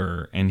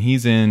Denver, and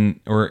he's in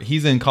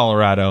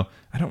Colorado.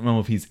 I don't know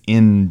if he's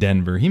in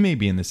Denver. He may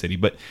be in the city,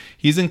 but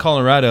he's in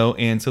Colorado,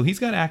 and so he's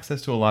got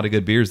access to a lot of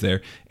good beers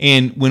there.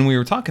 And when we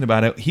were talking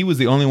about it, he was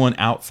the only one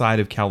outside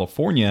of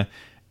California,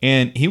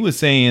 and he was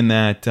saying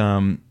that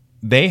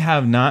they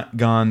have not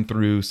gone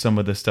through some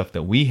of the stuff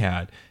that we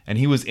had. And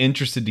he was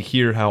interested to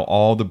hear how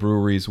all the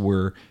breweries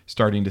were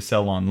starting to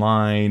sell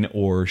online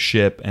or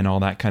ship and all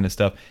that kind of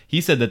stuff.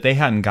 He said that they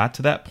hadn't got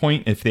to that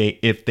point.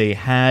 If they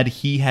had,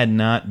 he had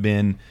not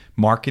been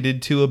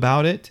marketed to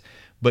about it.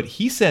 But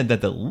he said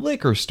that the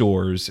liquor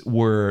stores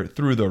were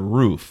through the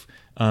roof.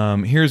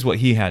 Here's what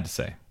he had to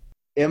say.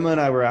 Emma and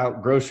I were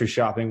out grocery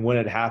shopping when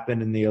it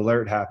happened and the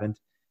alert happened.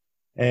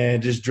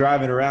 And just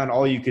driving around,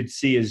 all you could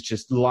see is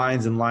just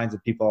lines and lines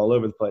of people all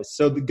over the place.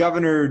 So the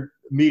governor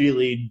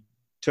immediately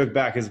took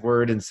back his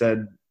word and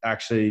said,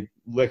 actually,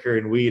 liquor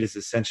and weed is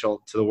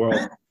essential to the world.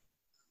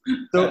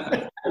 So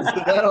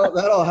that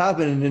all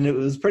happened, and it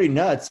was pretty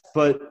nuts.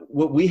 But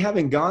what we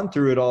haven't gone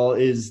through at all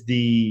is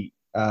the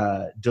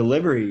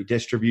delivery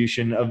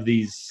distribution of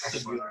these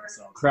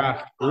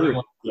craft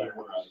brews.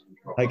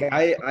 Like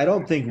I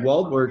don't think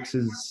WeldWorks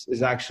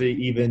is actually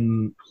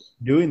even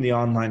doing the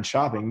online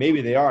shopping.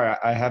 Maybe they are.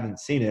 I haven't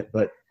seen it,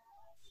 but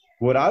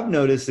what I've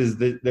noticed is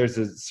that there's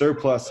a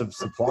surplus of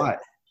supply.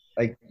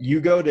 Like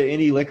you go to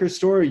any liquor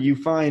store, you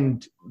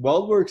find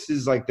WeldWorks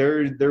is like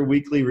their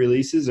weekly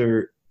releases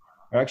are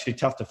actually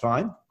tough to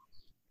find.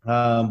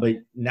 But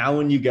now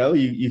when you go,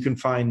 you can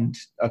find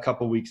a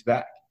couple weeks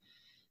back.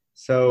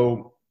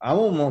 So I'm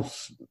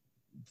almost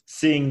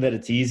seeing that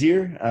it's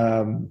easier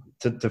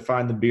to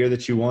find the beer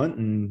that you want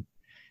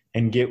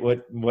and get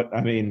what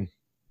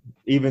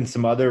even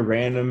some other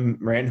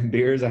random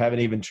beers I haven't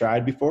even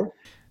tried before.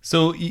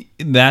 So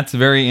that's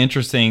very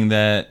interesting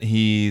that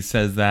he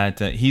says that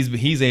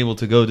he's able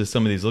to go to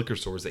some of these liquor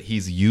stores that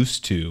he's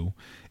used to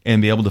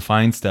and be able to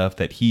find stuff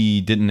that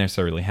he didn't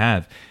necessarily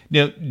have.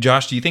 Now,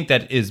 Josh, do you think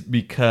that is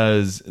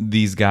because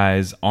these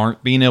guys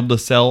aren't being able to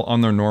sell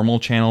on their normal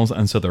channels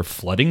and so they're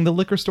flooding the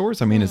liquor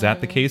stores? Is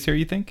that the case here,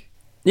 you think?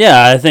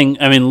 Yeah,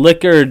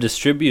 liquor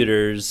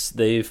distributors,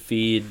 they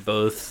feed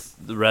both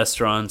the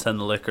restaurants and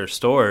the liquor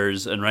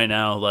stores. And right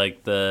now,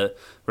 like the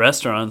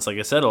restaurants, like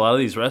I said, a lot of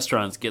these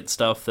restaurants get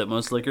stuff that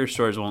most liquor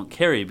stores won't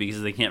carry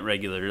because they can't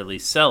regularly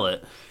sell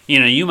it.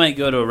 You might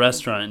go to a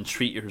restaurant and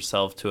treat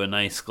yourself to a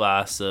nice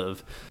glass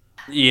of,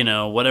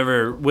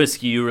 whatever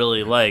whiskey you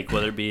really like,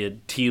 whether it be a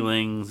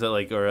Teelings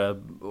or a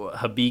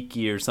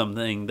Habiki or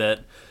something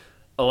that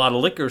a lot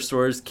of liquor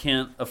stores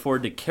can't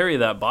afford to carry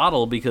that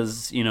bottle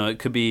because, it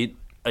could be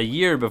a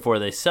year before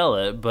they sell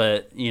it.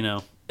 But,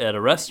 at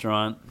a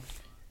restaurant,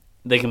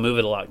 they can move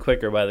it a lot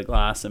quicker by the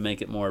glass and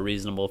make it more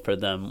reasonable for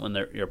them when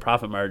your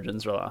profit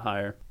margins are a lot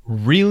higher.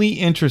 Really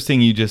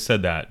interesting you just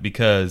said that,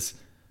 because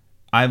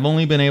I've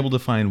only been able to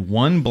find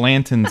one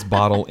Blanton's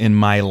bottle in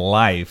my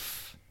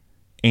life,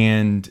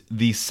 and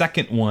the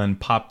second one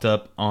popped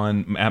up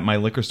at my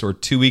liquor store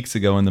 2 weeks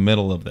ago in the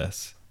middle of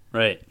this.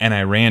 Right. And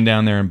I ran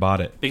down there and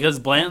bought it. Because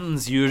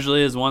Blanton's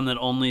usually is one that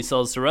only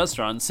sells to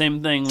restaurants.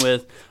 Same thing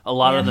with a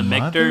lot of the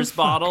Michter's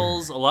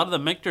bottles. A lot of the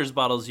Michter's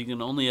bottles you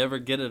can only ever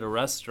get at a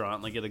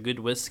restaurant, like at a good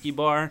whiskey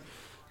bar.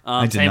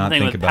 I did same not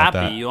thing think with about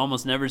Pappy. that. You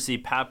almost never see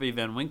Pappy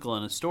Van Winkle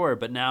in a store,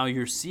 but now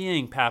you're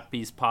seeing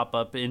Pappy's pop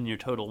up in your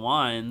Total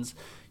Wines.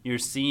 You're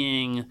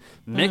seeing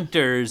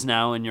Michter's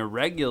now in your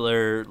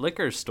regular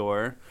liquor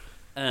store.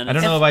 And I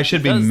don't know if I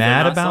should be because they're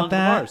mad not about selling to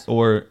that bars.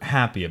 or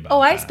happy about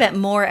Oh, that. I spent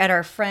more at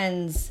our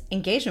friend's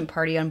engagement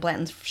party on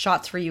Blanton's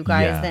shots for you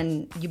guys Yeah.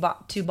 than you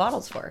bought 2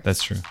 bottles for.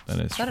 That's true.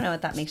 That is So I true. don't know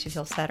if that makes you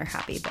feel sad or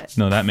happy, but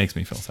No, that makes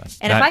me feel sad.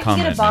 and That if I could get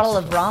comment a bottle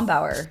makes of me feel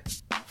Rombauer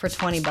for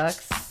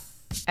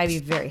 $20, I'd be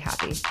very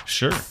happy. sad.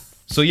 Sure.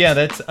 So yeah,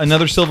 that's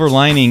another silver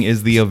lining,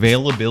 is the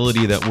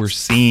availability that we're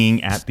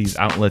seeing at these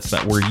outlets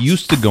that we're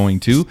used to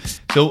going to.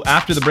 So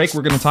after the break,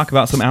 we're going to talk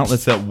about some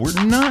outlets that we're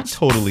not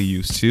totally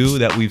used to,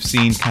 that we've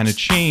seen kind of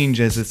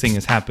change as this thing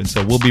has happened.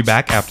 So we'll be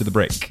back after the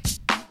break.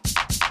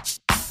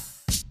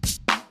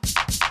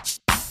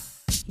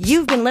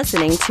 You've been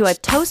listening to A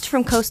Toast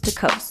from Coast to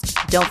Coast.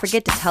 Don't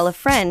forget to tell a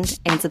friend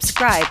and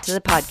subscribe to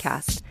the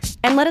podcast.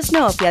 And let us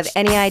know if you have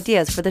any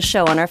ideas for the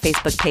show on our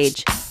Facebook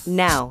page.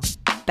 Now,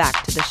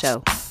 back to the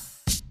show.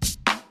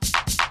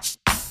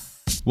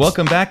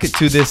 Welcome back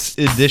to this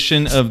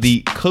edition of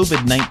the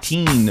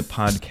COVID-19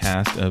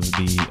 podcast of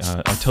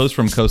the A Toast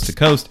from Coast to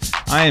Coast.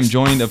 I am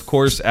joined, of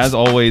course, as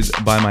always,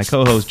 by my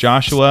co-host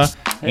Joshua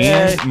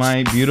and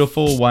my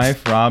beautiful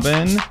wife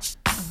Robin.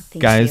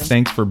 Guys,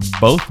 thanks for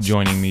both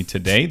joining me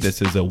today.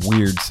 This is a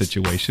weird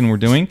situation we're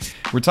doing.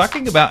 We're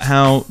talking about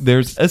how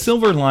there's a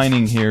silver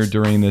lining here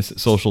during this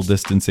social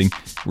distancing.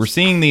 We're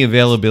seeing the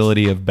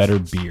availability of better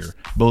beer,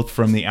 both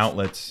from the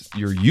outlets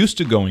you're used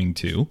to going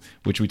to,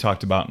 which we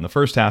talked about in the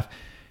first half,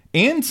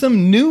 and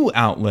some new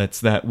outlets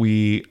that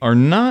we are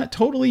not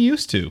totally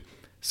used to.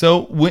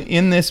 So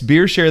in this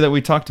beer share that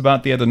we talked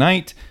about the other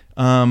night,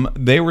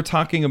 they were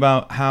talking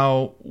about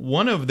how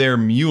one of their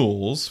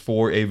mules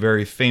for a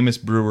very famous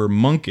brewer,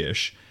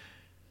 Monkish,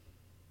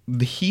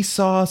 he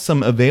saw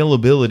some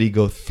availability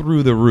go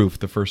through the roof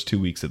the first 2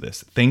 weeks of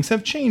this. Things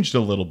have changed a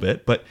little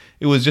bit, but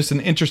it was just an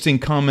interesting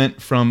comment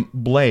from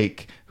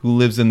Blake, who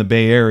lives in the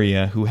Bay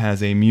Area, who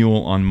has a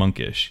mule on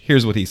Monkish.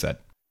 Here's what he said.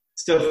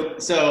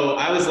 So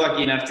I was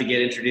lucky enough to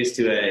get introduced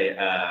to a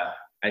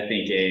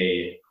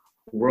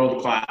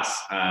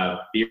world-class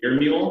beer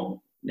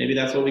mule, maybe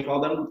that's what we call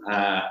them,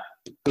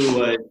 who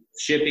was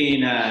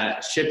shipping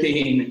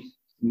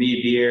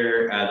me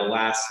beer the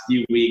last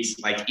few weeks.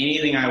 Like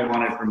anything I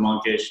wanted from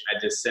Monkish, I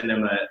just send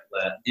him a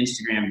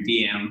Instagram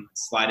DM,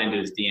 slide into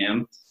his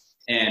DM,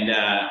 and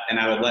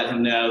I would let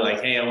him know,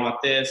 like, hey, I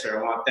want this or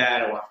I want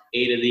that. I want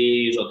 8 of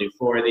these. I'll do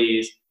 4 of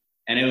these.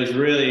 And it was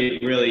really,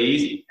 really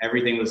easy.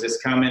 Everything was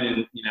just coming,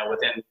 and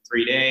within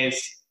 3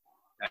 days.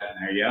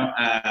 There you go.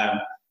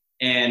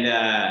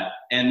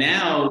 And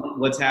now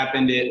what's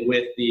happened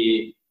with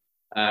the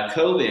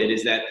COVID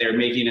is that they're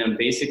making them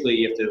basically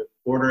you have to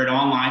order it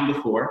online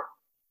before,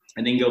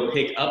 and then go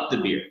pick up the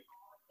beer.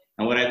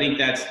 And what I think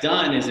that's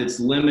done is it's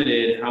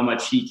limited how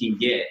much he can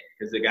get,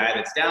 because the guy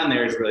that's down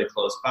there is really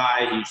close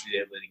by. He's usually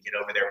able to get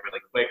over there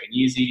really quick and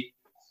easy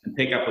and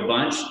pick up a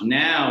bunch.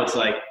 Now it's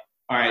like,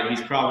 all right,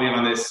 he's probably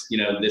on this,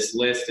 this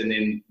list. And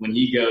then when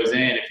he goes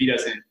in, if you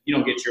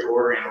don't get your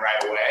order in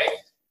right away,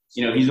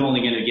 he's only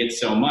going to get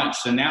so much.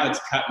 So now it's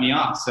cut me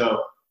off.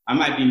 So I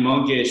might be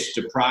Monkish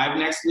deprived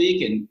next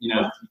week. And,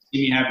 if you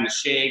see me having the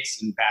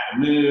shakes and bad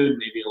mood,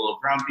 maybe a little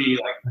grumpy,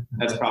 like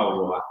that's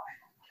probably why.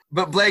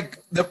 But Blake,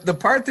 the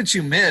part that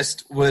you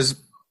missed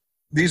was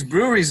these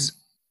breweries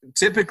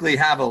typically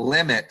have a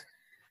limit.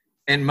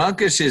 And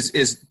Monkish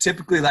is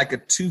typically like a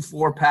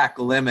 2-4-pack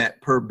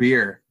limit per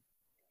beer.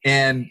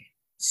 And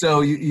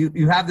so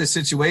you have this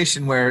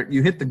situation where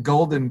you hit the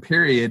golden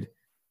period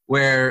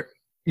where,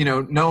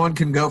 no one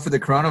can go for the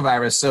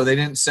coronavirus, so they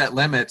didn't set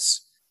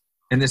limits,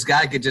 and this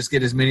guy could just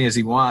get as many as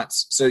he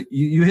wants. So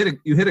you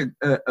hit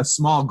a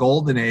small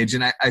golden age,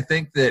 and I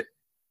think that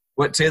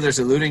what Taylor's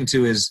alluding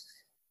to is,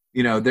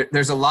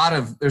 there's a lot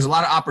of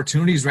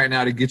opportunities right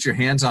now to get your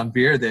hands on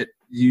beer that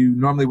you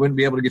normally wouldn't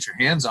be able to get your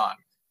hands on,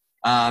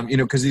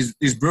 because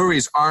these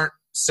breweries aren't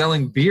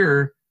selling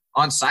beer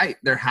on site.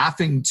 They're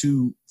having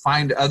to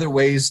find other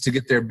ways to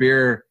get their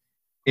beer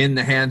in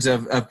the hands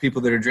of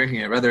people that are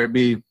drinking it, whether it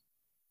be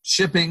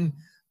shipping,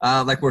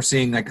 like we're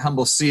seeing like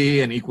Humble Sea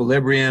and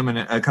Equilibrium and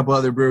a couple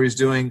other breweries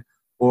doing,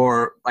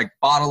 or like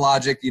Bottle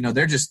Logic.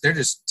 They're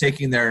just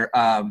taking their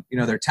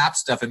their tap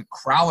stuff and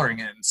crowlering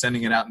it and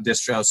sending it out in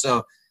distro.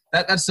 So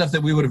that's stuff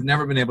that we would have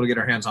never been able to get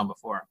our hands on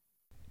before.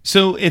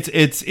 So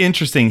it's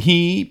interesting.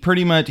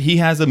 He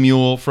has a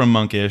mule from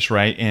Monkish,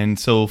 right? And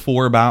so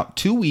for about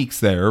 2 weeks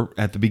there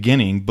at the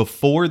beginning,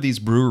 before these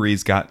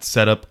breweries got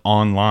set up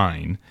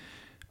online,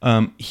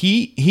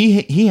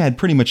 He had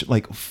pretty much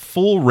like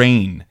full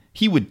reign.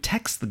 He would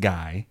text the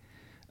guy,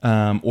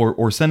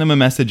 or send him a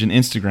message on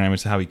Instagram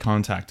as to how he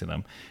contacted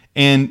him,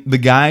 and the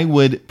guy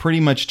would pretty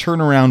much turn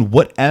around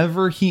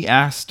whatever he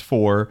asked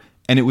for,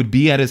 and it would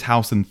be at his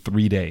house in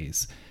 3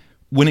 days.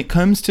 When it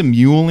comes to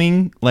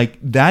muling, like,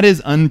 that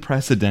is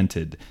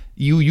unprecedented.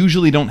 You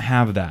usually don't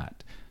have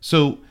that.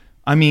 So,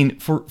 I mean,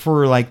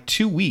 for like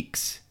 2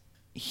 weeks,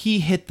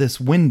 he hit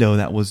this window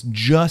that was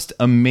just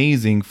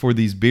amazing for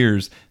these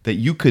beers that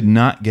you could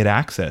not get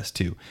access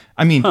to.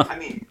 I mean,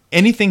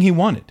 anything he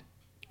wanted,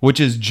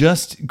 which is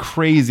just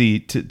crazy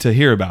to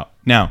hear about.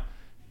 Now,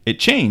 it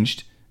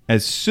changed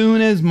as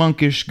soon as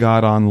Monkish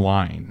got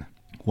online.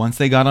 Once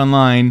they got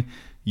online,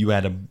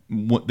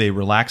 they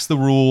relaxed the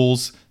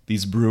rules.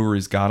 These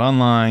breweries got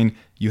online.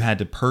 You had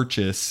to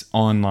purchase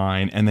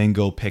online and then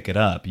go pick it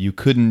up. You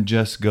couldn't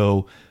just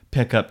go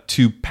pick up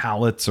 2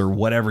 pallets or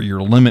whatever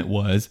your limit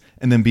was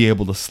and then be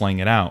able to sling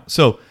it out.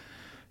 So,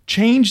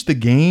 changed the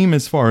game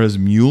as far as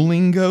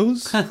muling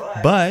goes,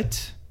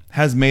 but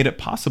has made it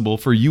possible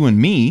for you and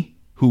me,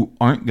 who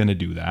aren't going to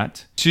do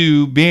that,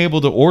 to be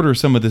able to order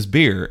some of this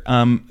beer.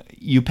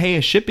 You pay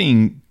a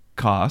shipping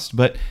cost,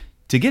 but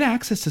to get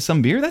access to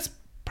some beer, that's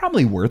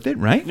probably worth it,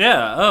 right?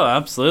 Yeah, oh,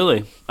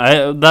 absolutely.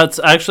 That's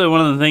actually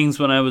one of the things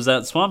when I was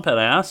at Swamp Head,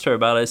 I asked her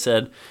about. I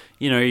said,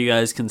 are you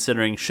guys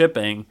considering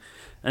shipping?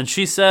 And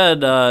she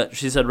said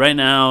right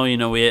now,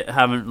 we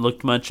haven't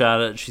looked much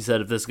at it. She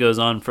said if this goes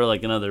on for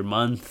like another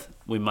month,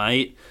 we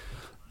might.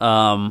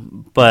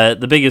 But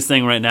the biggest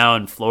thing right now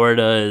in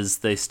Florida is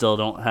they still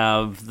don't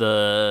have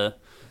the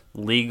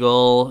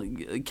legal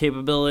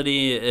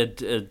capability.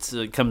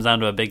 It comes down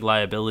to a big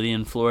liability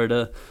in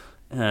Florida.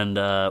 And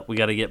we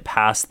got to get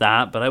past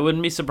that. But I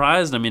wouldn't be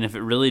surprised. I mean, if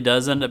it really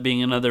does end up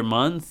being another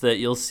month, that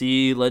you'll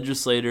see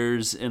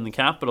legislators in the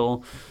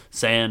Capitol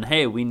saying,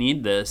 hey, we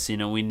need this.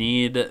 We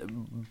need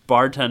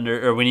bars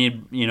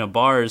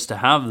to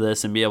have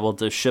this and be able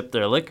to ship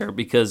their liquor,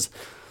 because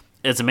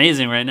it's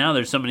amazing right now.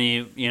 There's so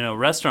many,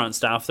 restaurant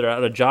staff that are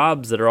out of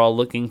jobs that are all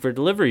looking for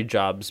delivery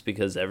jobs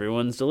because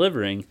everyone's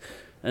delivering.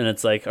 And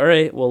it's like, all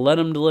right, well, let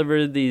them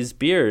deliver these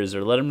beers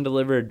or let them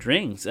deliver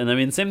drinks. And I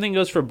mean, same thing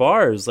goes for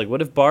bars. Like, what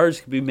if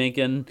bars could be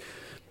making,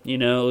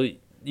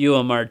 you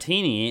a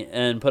martini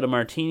and put a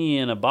martini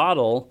in a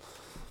bottle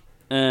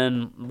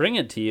and bring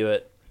it to you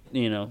at,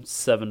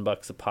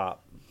 $7 a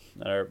pop,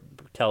 or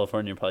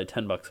California probably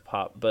 $10 a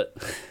pop, but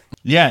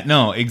yeah,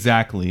 no,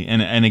 exactly.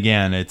 And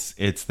again,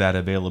 it's that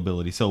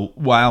availability. So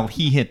while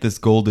he hit this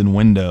golden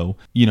window,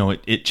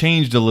 it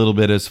changed a little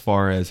bit as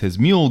far as his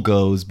mule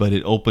goes, but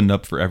it opened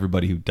up for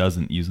everybody who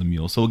doesn't use a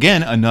mule. So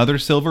again, another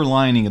silver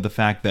lining of the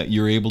fact that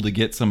you're able to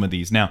get some of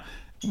these. Now,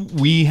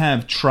 we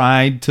have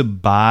tried to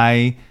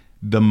buy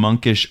the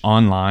Monkish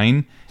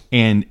online,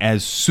 and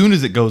as soon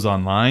as it goes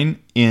online,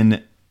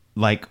 in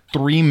like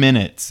 3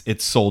 minutes,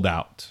 it's sold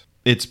out.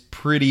 It's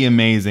pretty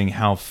amazing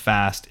how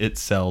fast it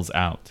sells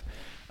out.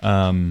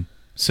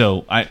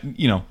 So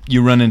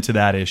you run into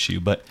that issue,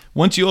 but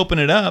once you open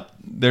it up,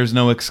 there's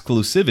no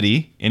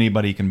exclusivity.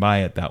 Anybody can buy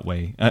it that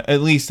way,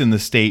 at least in the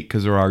state,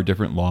 because there are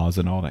different laws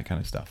and all that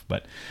kind of stuff.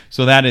 But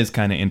so that is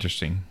kind of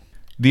interesting.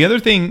 The other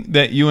thing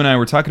that you and I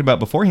were talking about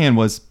beforehand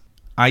was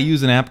I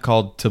use an app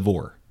called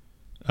Tavour.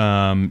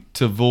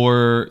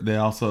 Tavour,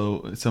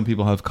 some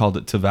people have called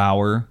it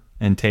Tavour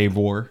and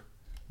Tavour,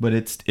 but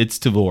it's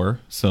Tavour,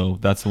 so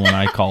that's the one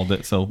I called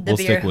it. So we'll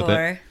stick with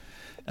it.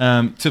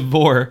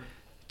 Tavour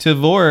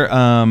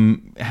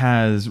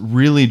has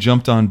really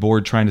jumped on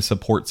board trying to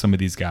support some of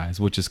these guys,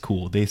 which is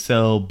cool. They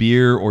sell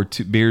beer or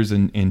beers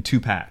in 2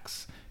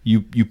 packs.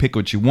 You pick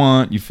what you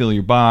want, you fill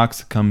your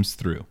box, it comes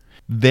through.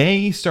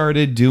 They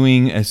started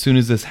doing, as soon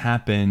as this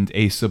happened,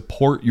 a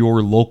support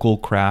your local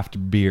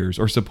craft beers,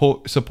 or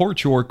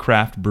support your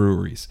craft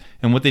breweries.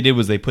 And what they did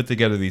was they put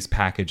together these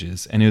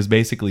packages, and it was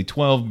basically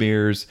 12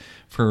 beers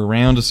for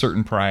around a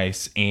certain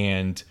price,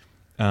 and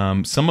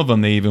some of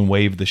them, they even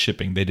waived the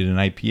shipping. They did an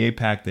IPA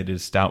pack, they did a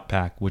stout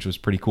pack, which was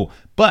pretty cool.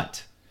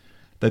 But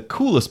the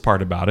coolest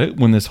part about it,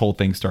 when this whole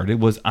thing started,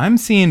 was I'm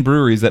seeing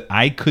breweries that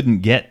I couldn't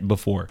get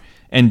before.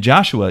 And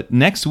Joshua,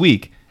 next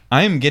week,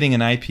 I am getting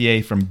an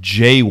IPA from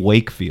J.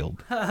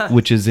 Wakefield,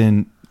 which is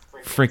in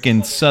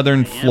freaking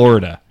southern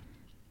Florida.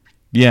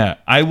 Yeah,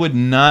 I would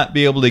not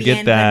be able to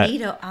get that.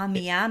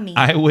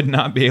 I would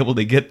not be able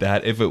to get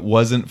that if it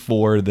wasn't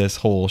for this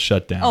whole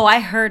shutdown. Oh, I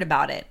heard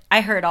about it.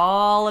 I heard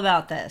all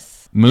about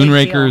this.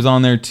 Moonraker is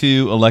on there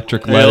too.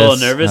 Electric Lettuce. Are you a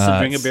little nervous to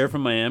drink a beer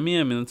from Miami?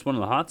 I mean, that's one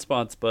of the hot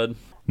spots, bud.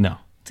 No.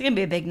 It's going to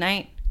be a big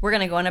night. We're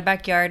going to go in our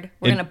backyard.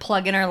 We're going to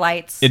plug in our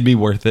lights. It'd be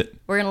worth it.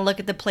 We're going to look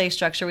at the play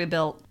structure we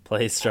built.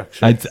 Play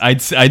structure.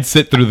 I'd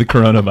sit through the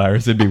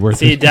coronavirus. It'd be worth it.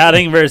 See,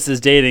 dating versus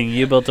dating.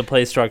 You built a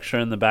play structure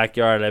in the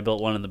backyard. I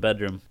built one in the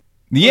bedroom.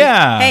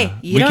 Yeah. Hey,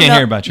 we can't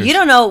hear about yours. You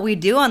don't know what we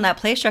do on that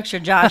play structure,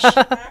 Josh.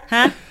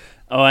 Huh?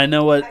 Oh, I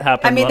know what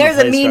happened. I mean, there's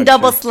a mean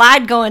double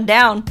slide going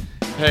down.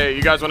 Hey,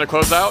 you guys want to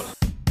close out?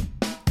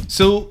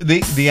 So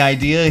the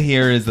idea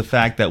here is the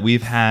fact that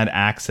we've had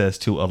access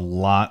to a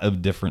lot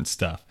of different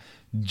stuff.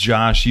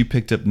 Josh, you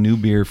picked up new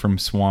beer from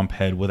Swamp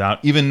Head without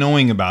even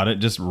knowing about it,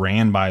 just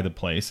ran by the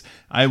place.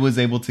 I was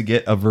able to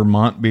get a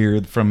Vermont beer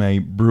from a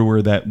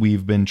brewer that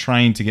we've been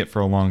trying to get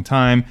for a long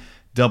time.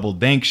 Double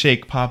Dank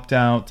Shake popped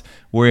out.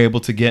 We're able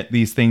to get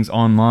these things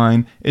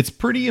online. It's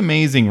pretty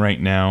amazing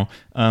right now.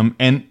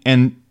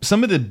 And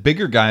some of the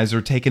bigger guys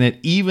are taking it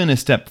even a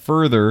step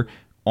further.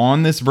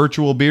 On this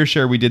virtual beer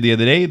share we did the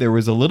other day, there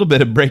was a little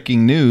bit of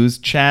breaking news.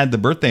 Chad, the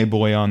birthday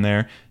boy on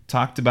there,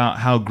 talked about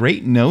how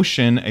Great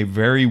Notion, a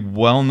very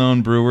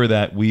well-known brewer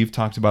that we've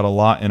talked about a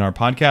lot in our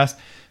podcast,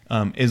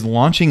 is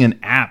launching an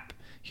app.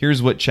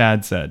 Here's what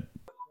Chad said.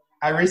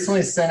 I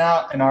recently sent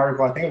out an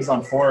article, I think it was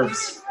on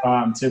Forbes,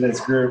 to this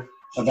group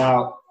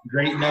about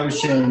Great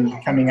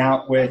Notion coming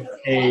out with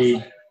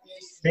a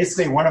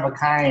basically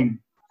one-of-a-kind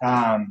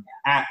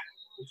app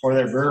for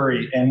their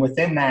brewery. And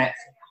within that,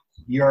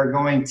 you're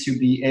going to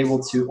be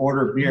able to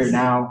order beer.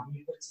 Now,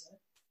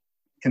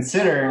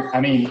 consider, I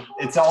mean,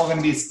 it's all going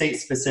to be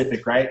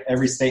state-specific, right?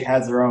 Every state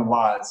has their own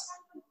laws.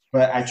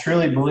 But I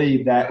truly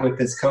believe that with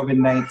this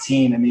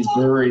COVID-19 and these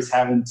breweries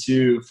having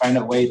to find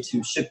a way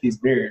to ship these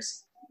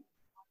beers,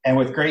 and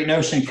with Great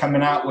Notion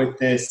coming out with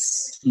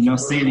this,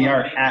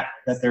 state-of-the-art app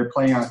that they're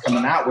planning on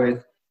coming out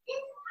with,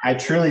 I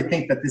truly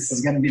think that this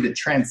is going to be the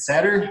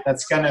trendsetter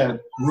that's going to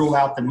rule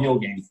out the mule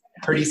game.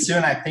 Pretty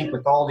soon, I think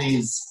with all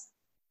these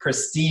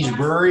prestige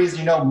breweries,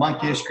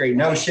 Monkish, Great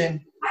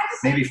Notion,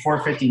 maybe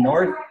 450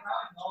 North,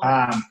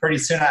 pretty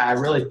soon I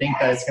really think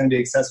that it's going to be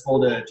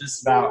accessible to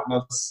just about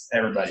most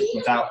everybody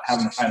without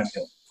having to find a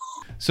mule.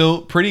 So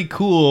pretty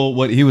cool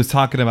what he was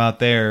talking about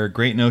there.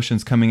 Great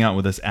Notion's coming out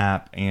with this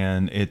app,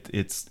 and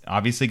it's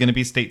obviously going to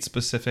be state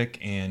specific,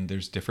 and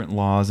there's different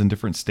laws in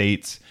different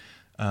states.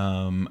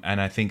 And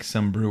I think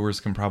some brewers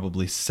can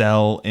probably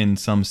sell in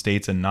some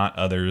states and not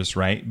others,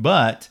 right?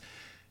 But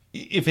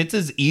if it's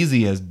as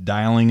easy as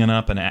dialing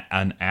up an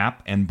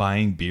app and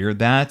buying beer,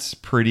 that's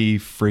pretty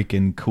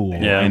freaking cool.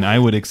 Yeah. And I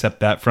would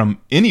accept that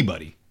from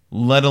anybody,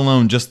 let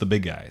alone just the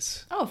big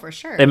guys. Oh, for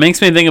sure. It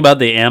makes me think about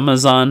the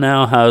Amazon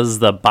now, how's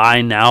the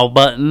buy now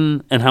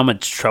button and how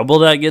much trouble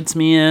that gets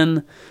me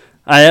in.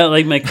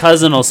 My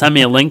cousin will send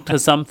me a link to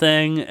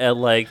something at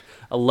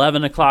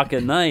 11 o'clock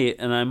at night,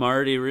 and I'm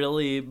already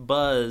really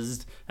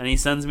buzzed, and he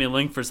sends me a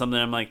link for something.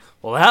 I'm like,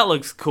 well, that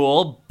looks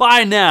cool.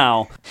 Buy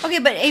now. Okay,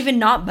 but even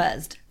not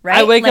buzzed, right?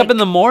 I wake up in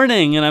the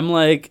morning, and I'm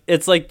like,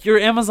 it's like your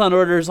Amazon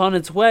order is on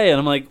its way, and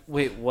I'm like,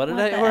 wait, what did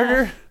I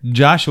order?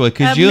 Joshua,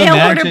 could you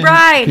mail order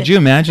bride. Could you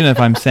imagine if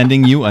I'm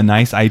sending you a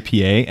nice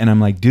IPA and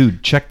I'm like,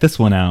 dude, check this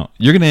one out?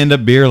 You're gonna end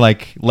up beer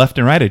left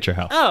and right at your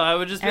house. Oh, I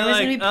would just be Everyone's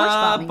like, gonna be porch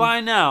bombing. buy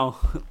now.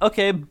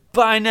 Okay,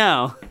 buy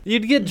now.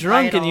 You'd get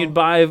drunk and you'd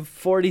buy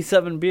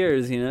 47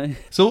 beers,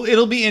 So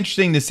it'll be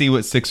interesting to see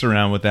what sticks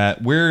around with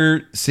that.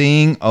 We're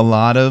seeing a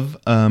lot of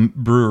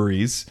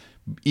breweries,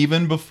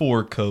 even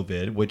before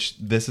COVID, which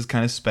this has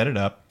kind of sped it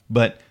up,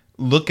 but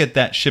look at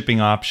that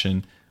shipping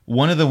option.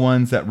 One of the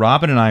ones that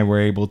Robin and I were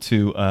able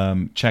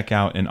to check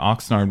out in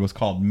Oxnard was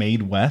called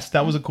Made West.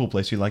 That was a cool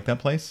place. You like that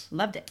place?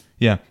 Loved it.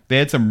 Yeah. They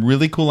had some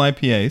really cool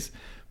IPAs,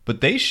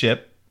 but they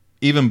ship,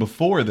 even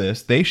before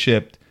this,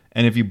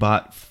 and if you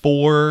bought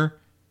four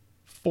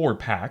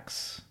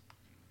packs,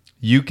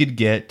 you could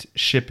get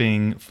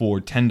shipping for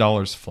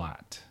 $10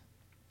 flat.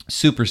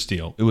 Super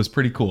steal. It was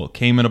pretty cool.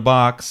 Came in a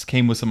box,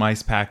 came with some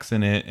ice packs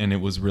in it, and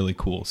it was really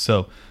cool.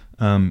 So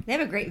they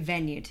have a great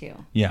venue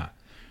too. Yeah.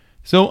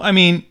 So I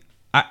mean,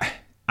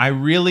 I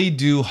really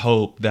do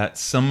hope that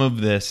some of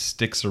this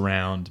sticks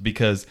around,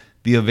 because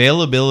the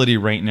availability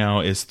right now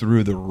is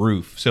through the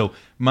roof. So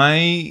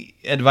my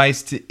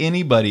advice to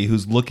anybody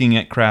who's looking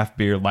at craft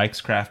beer,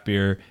 likes craft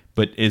beer,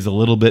 but is a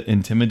little bit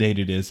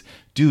intimidated is,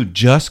 dude,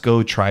 just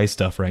go try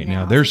stuff right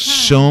now. There's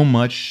so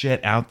much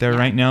shit out there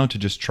right now to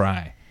just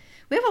try.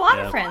 We have a lot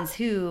of friends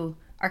who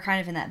are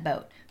kind of in that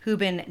boat, who've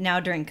been,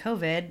 now during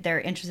COVID, they're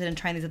interested in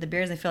trying these other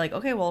beers. They feel like,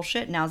 okay, well,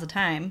 shit, now's the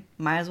time.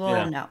 Might as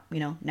well,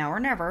 now or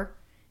never.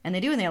 And they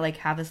do, and they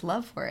have this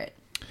love for it.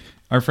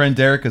 Our friend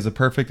Derek is a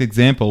perfect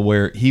example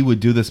where he would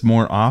do this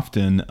more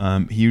often.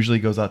 He usually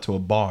goes out to a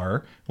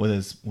bar with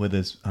his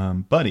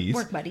buddies.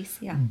 Work buddies,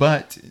 yeah.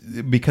 But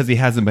because he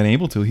hasn't been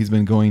able to, he's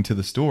been going to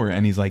the store,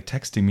 and he's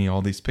texting me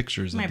all these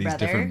pictures of these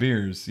different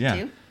beers. Yeah.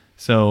 Too.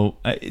 So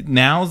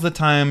now's the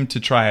time to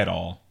try it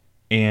all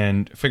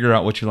and figure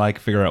out what you like,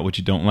 figure out what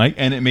you don't like.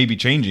 And it may be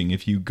changing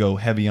if you go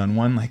heavy on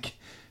one, like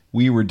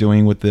we were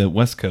doing with the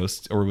West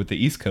Coast or with the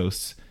East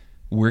Coast.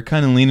 We're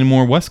kind of leaning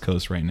more West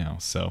Coast right now.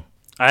 So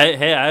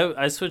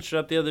I switched it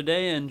up the other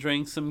day and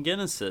drank some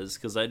Guinnesses,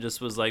 because I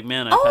just was like,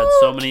 man, I've had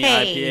so many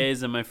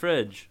IPAs in my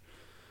fridge.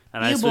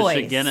 And I switched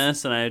to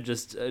Guinness, and I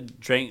just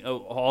drank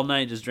all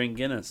night, just drink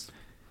Guinness.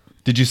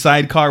 Did you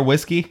sidecar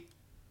whiskey?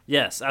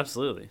 Yes,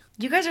 absolutely.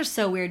 You guys are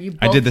so weird. You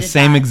both I did the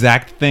same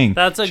exact thing.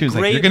 That's a She was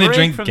great like, you're going to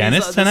break drink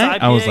Guinness this tonight?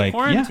 IPA I was like,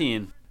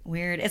 quarantine. yeah.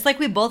 Weird. It's like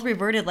we both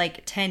reverted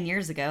 10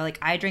 years ago.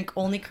 I drank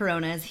only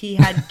Coronas. He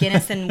had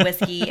Guinness and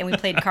whiskey, and we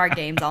played card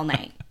games all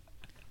night.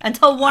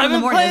 Until 1 in the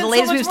morning. It was the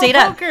latest we've stayed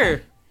up.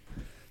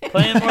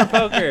 Playing more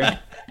poker.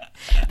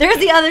 There's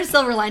the other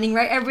silver lining,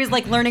 right? Everybody's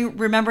like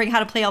remembering how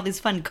to play all these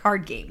fun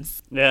card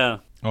games. Yeah.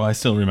 Oh, I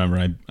still remember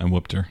I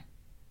whooped her.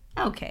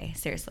 Okay,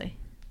 seriously.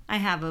 I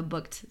have a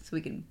booked so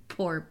we can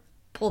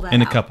pull that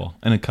In out. a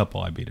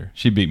couple, I beat her.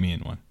 She beat me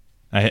in one.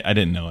 I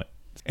didn't know it.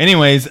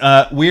 Anyways,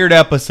 weird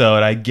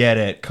episode. I get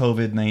it.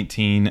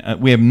 COVID-19.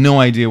 We have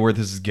no idea where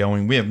this is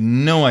going. We have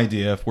no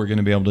idea if we're going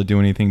to be able to do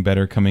anything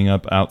better coming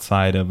up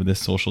outside of this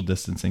social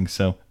distancing.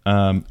 So,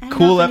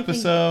 cool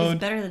episode.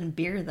 It's better than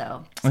beer,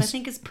 though. So I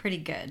think it's pretty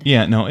good.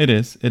 Yeah, no, it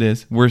is. It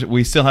is.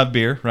 We still have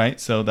beer, right?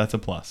 So that's a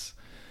plus.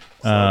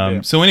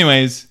 So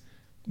anyways,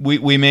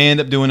 we may end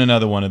up doing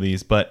another one of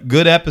these, but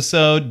good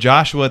episode.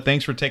 Joshua,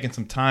 thanks for taking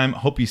some time.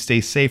 Hope you stay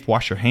safe.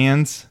 Wash your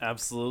hands.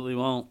 Absolutely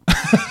won't.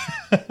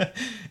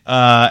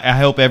 I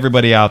hope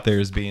everybody out there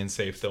is being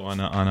safe, though. On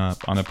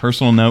a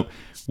personal note,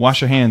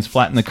 wash your hands,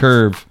 flatten the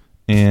curve,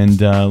 and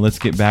let's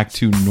get back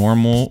to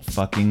normal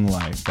fucking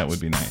life. That would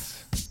be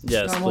nice.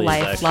 Yes, Normal please.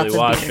 life, lots Actually, of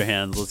wash beer. your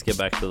hands. Let's get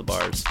back to the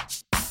bars.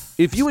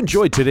 If you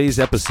enjoyed today's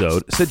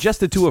episode,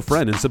 suggest it to a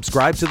friend and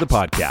subscribe to the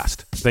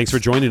podcast. Thanks for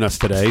joining us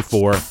today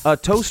for A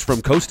Toast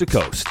from Coast to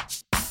Coast.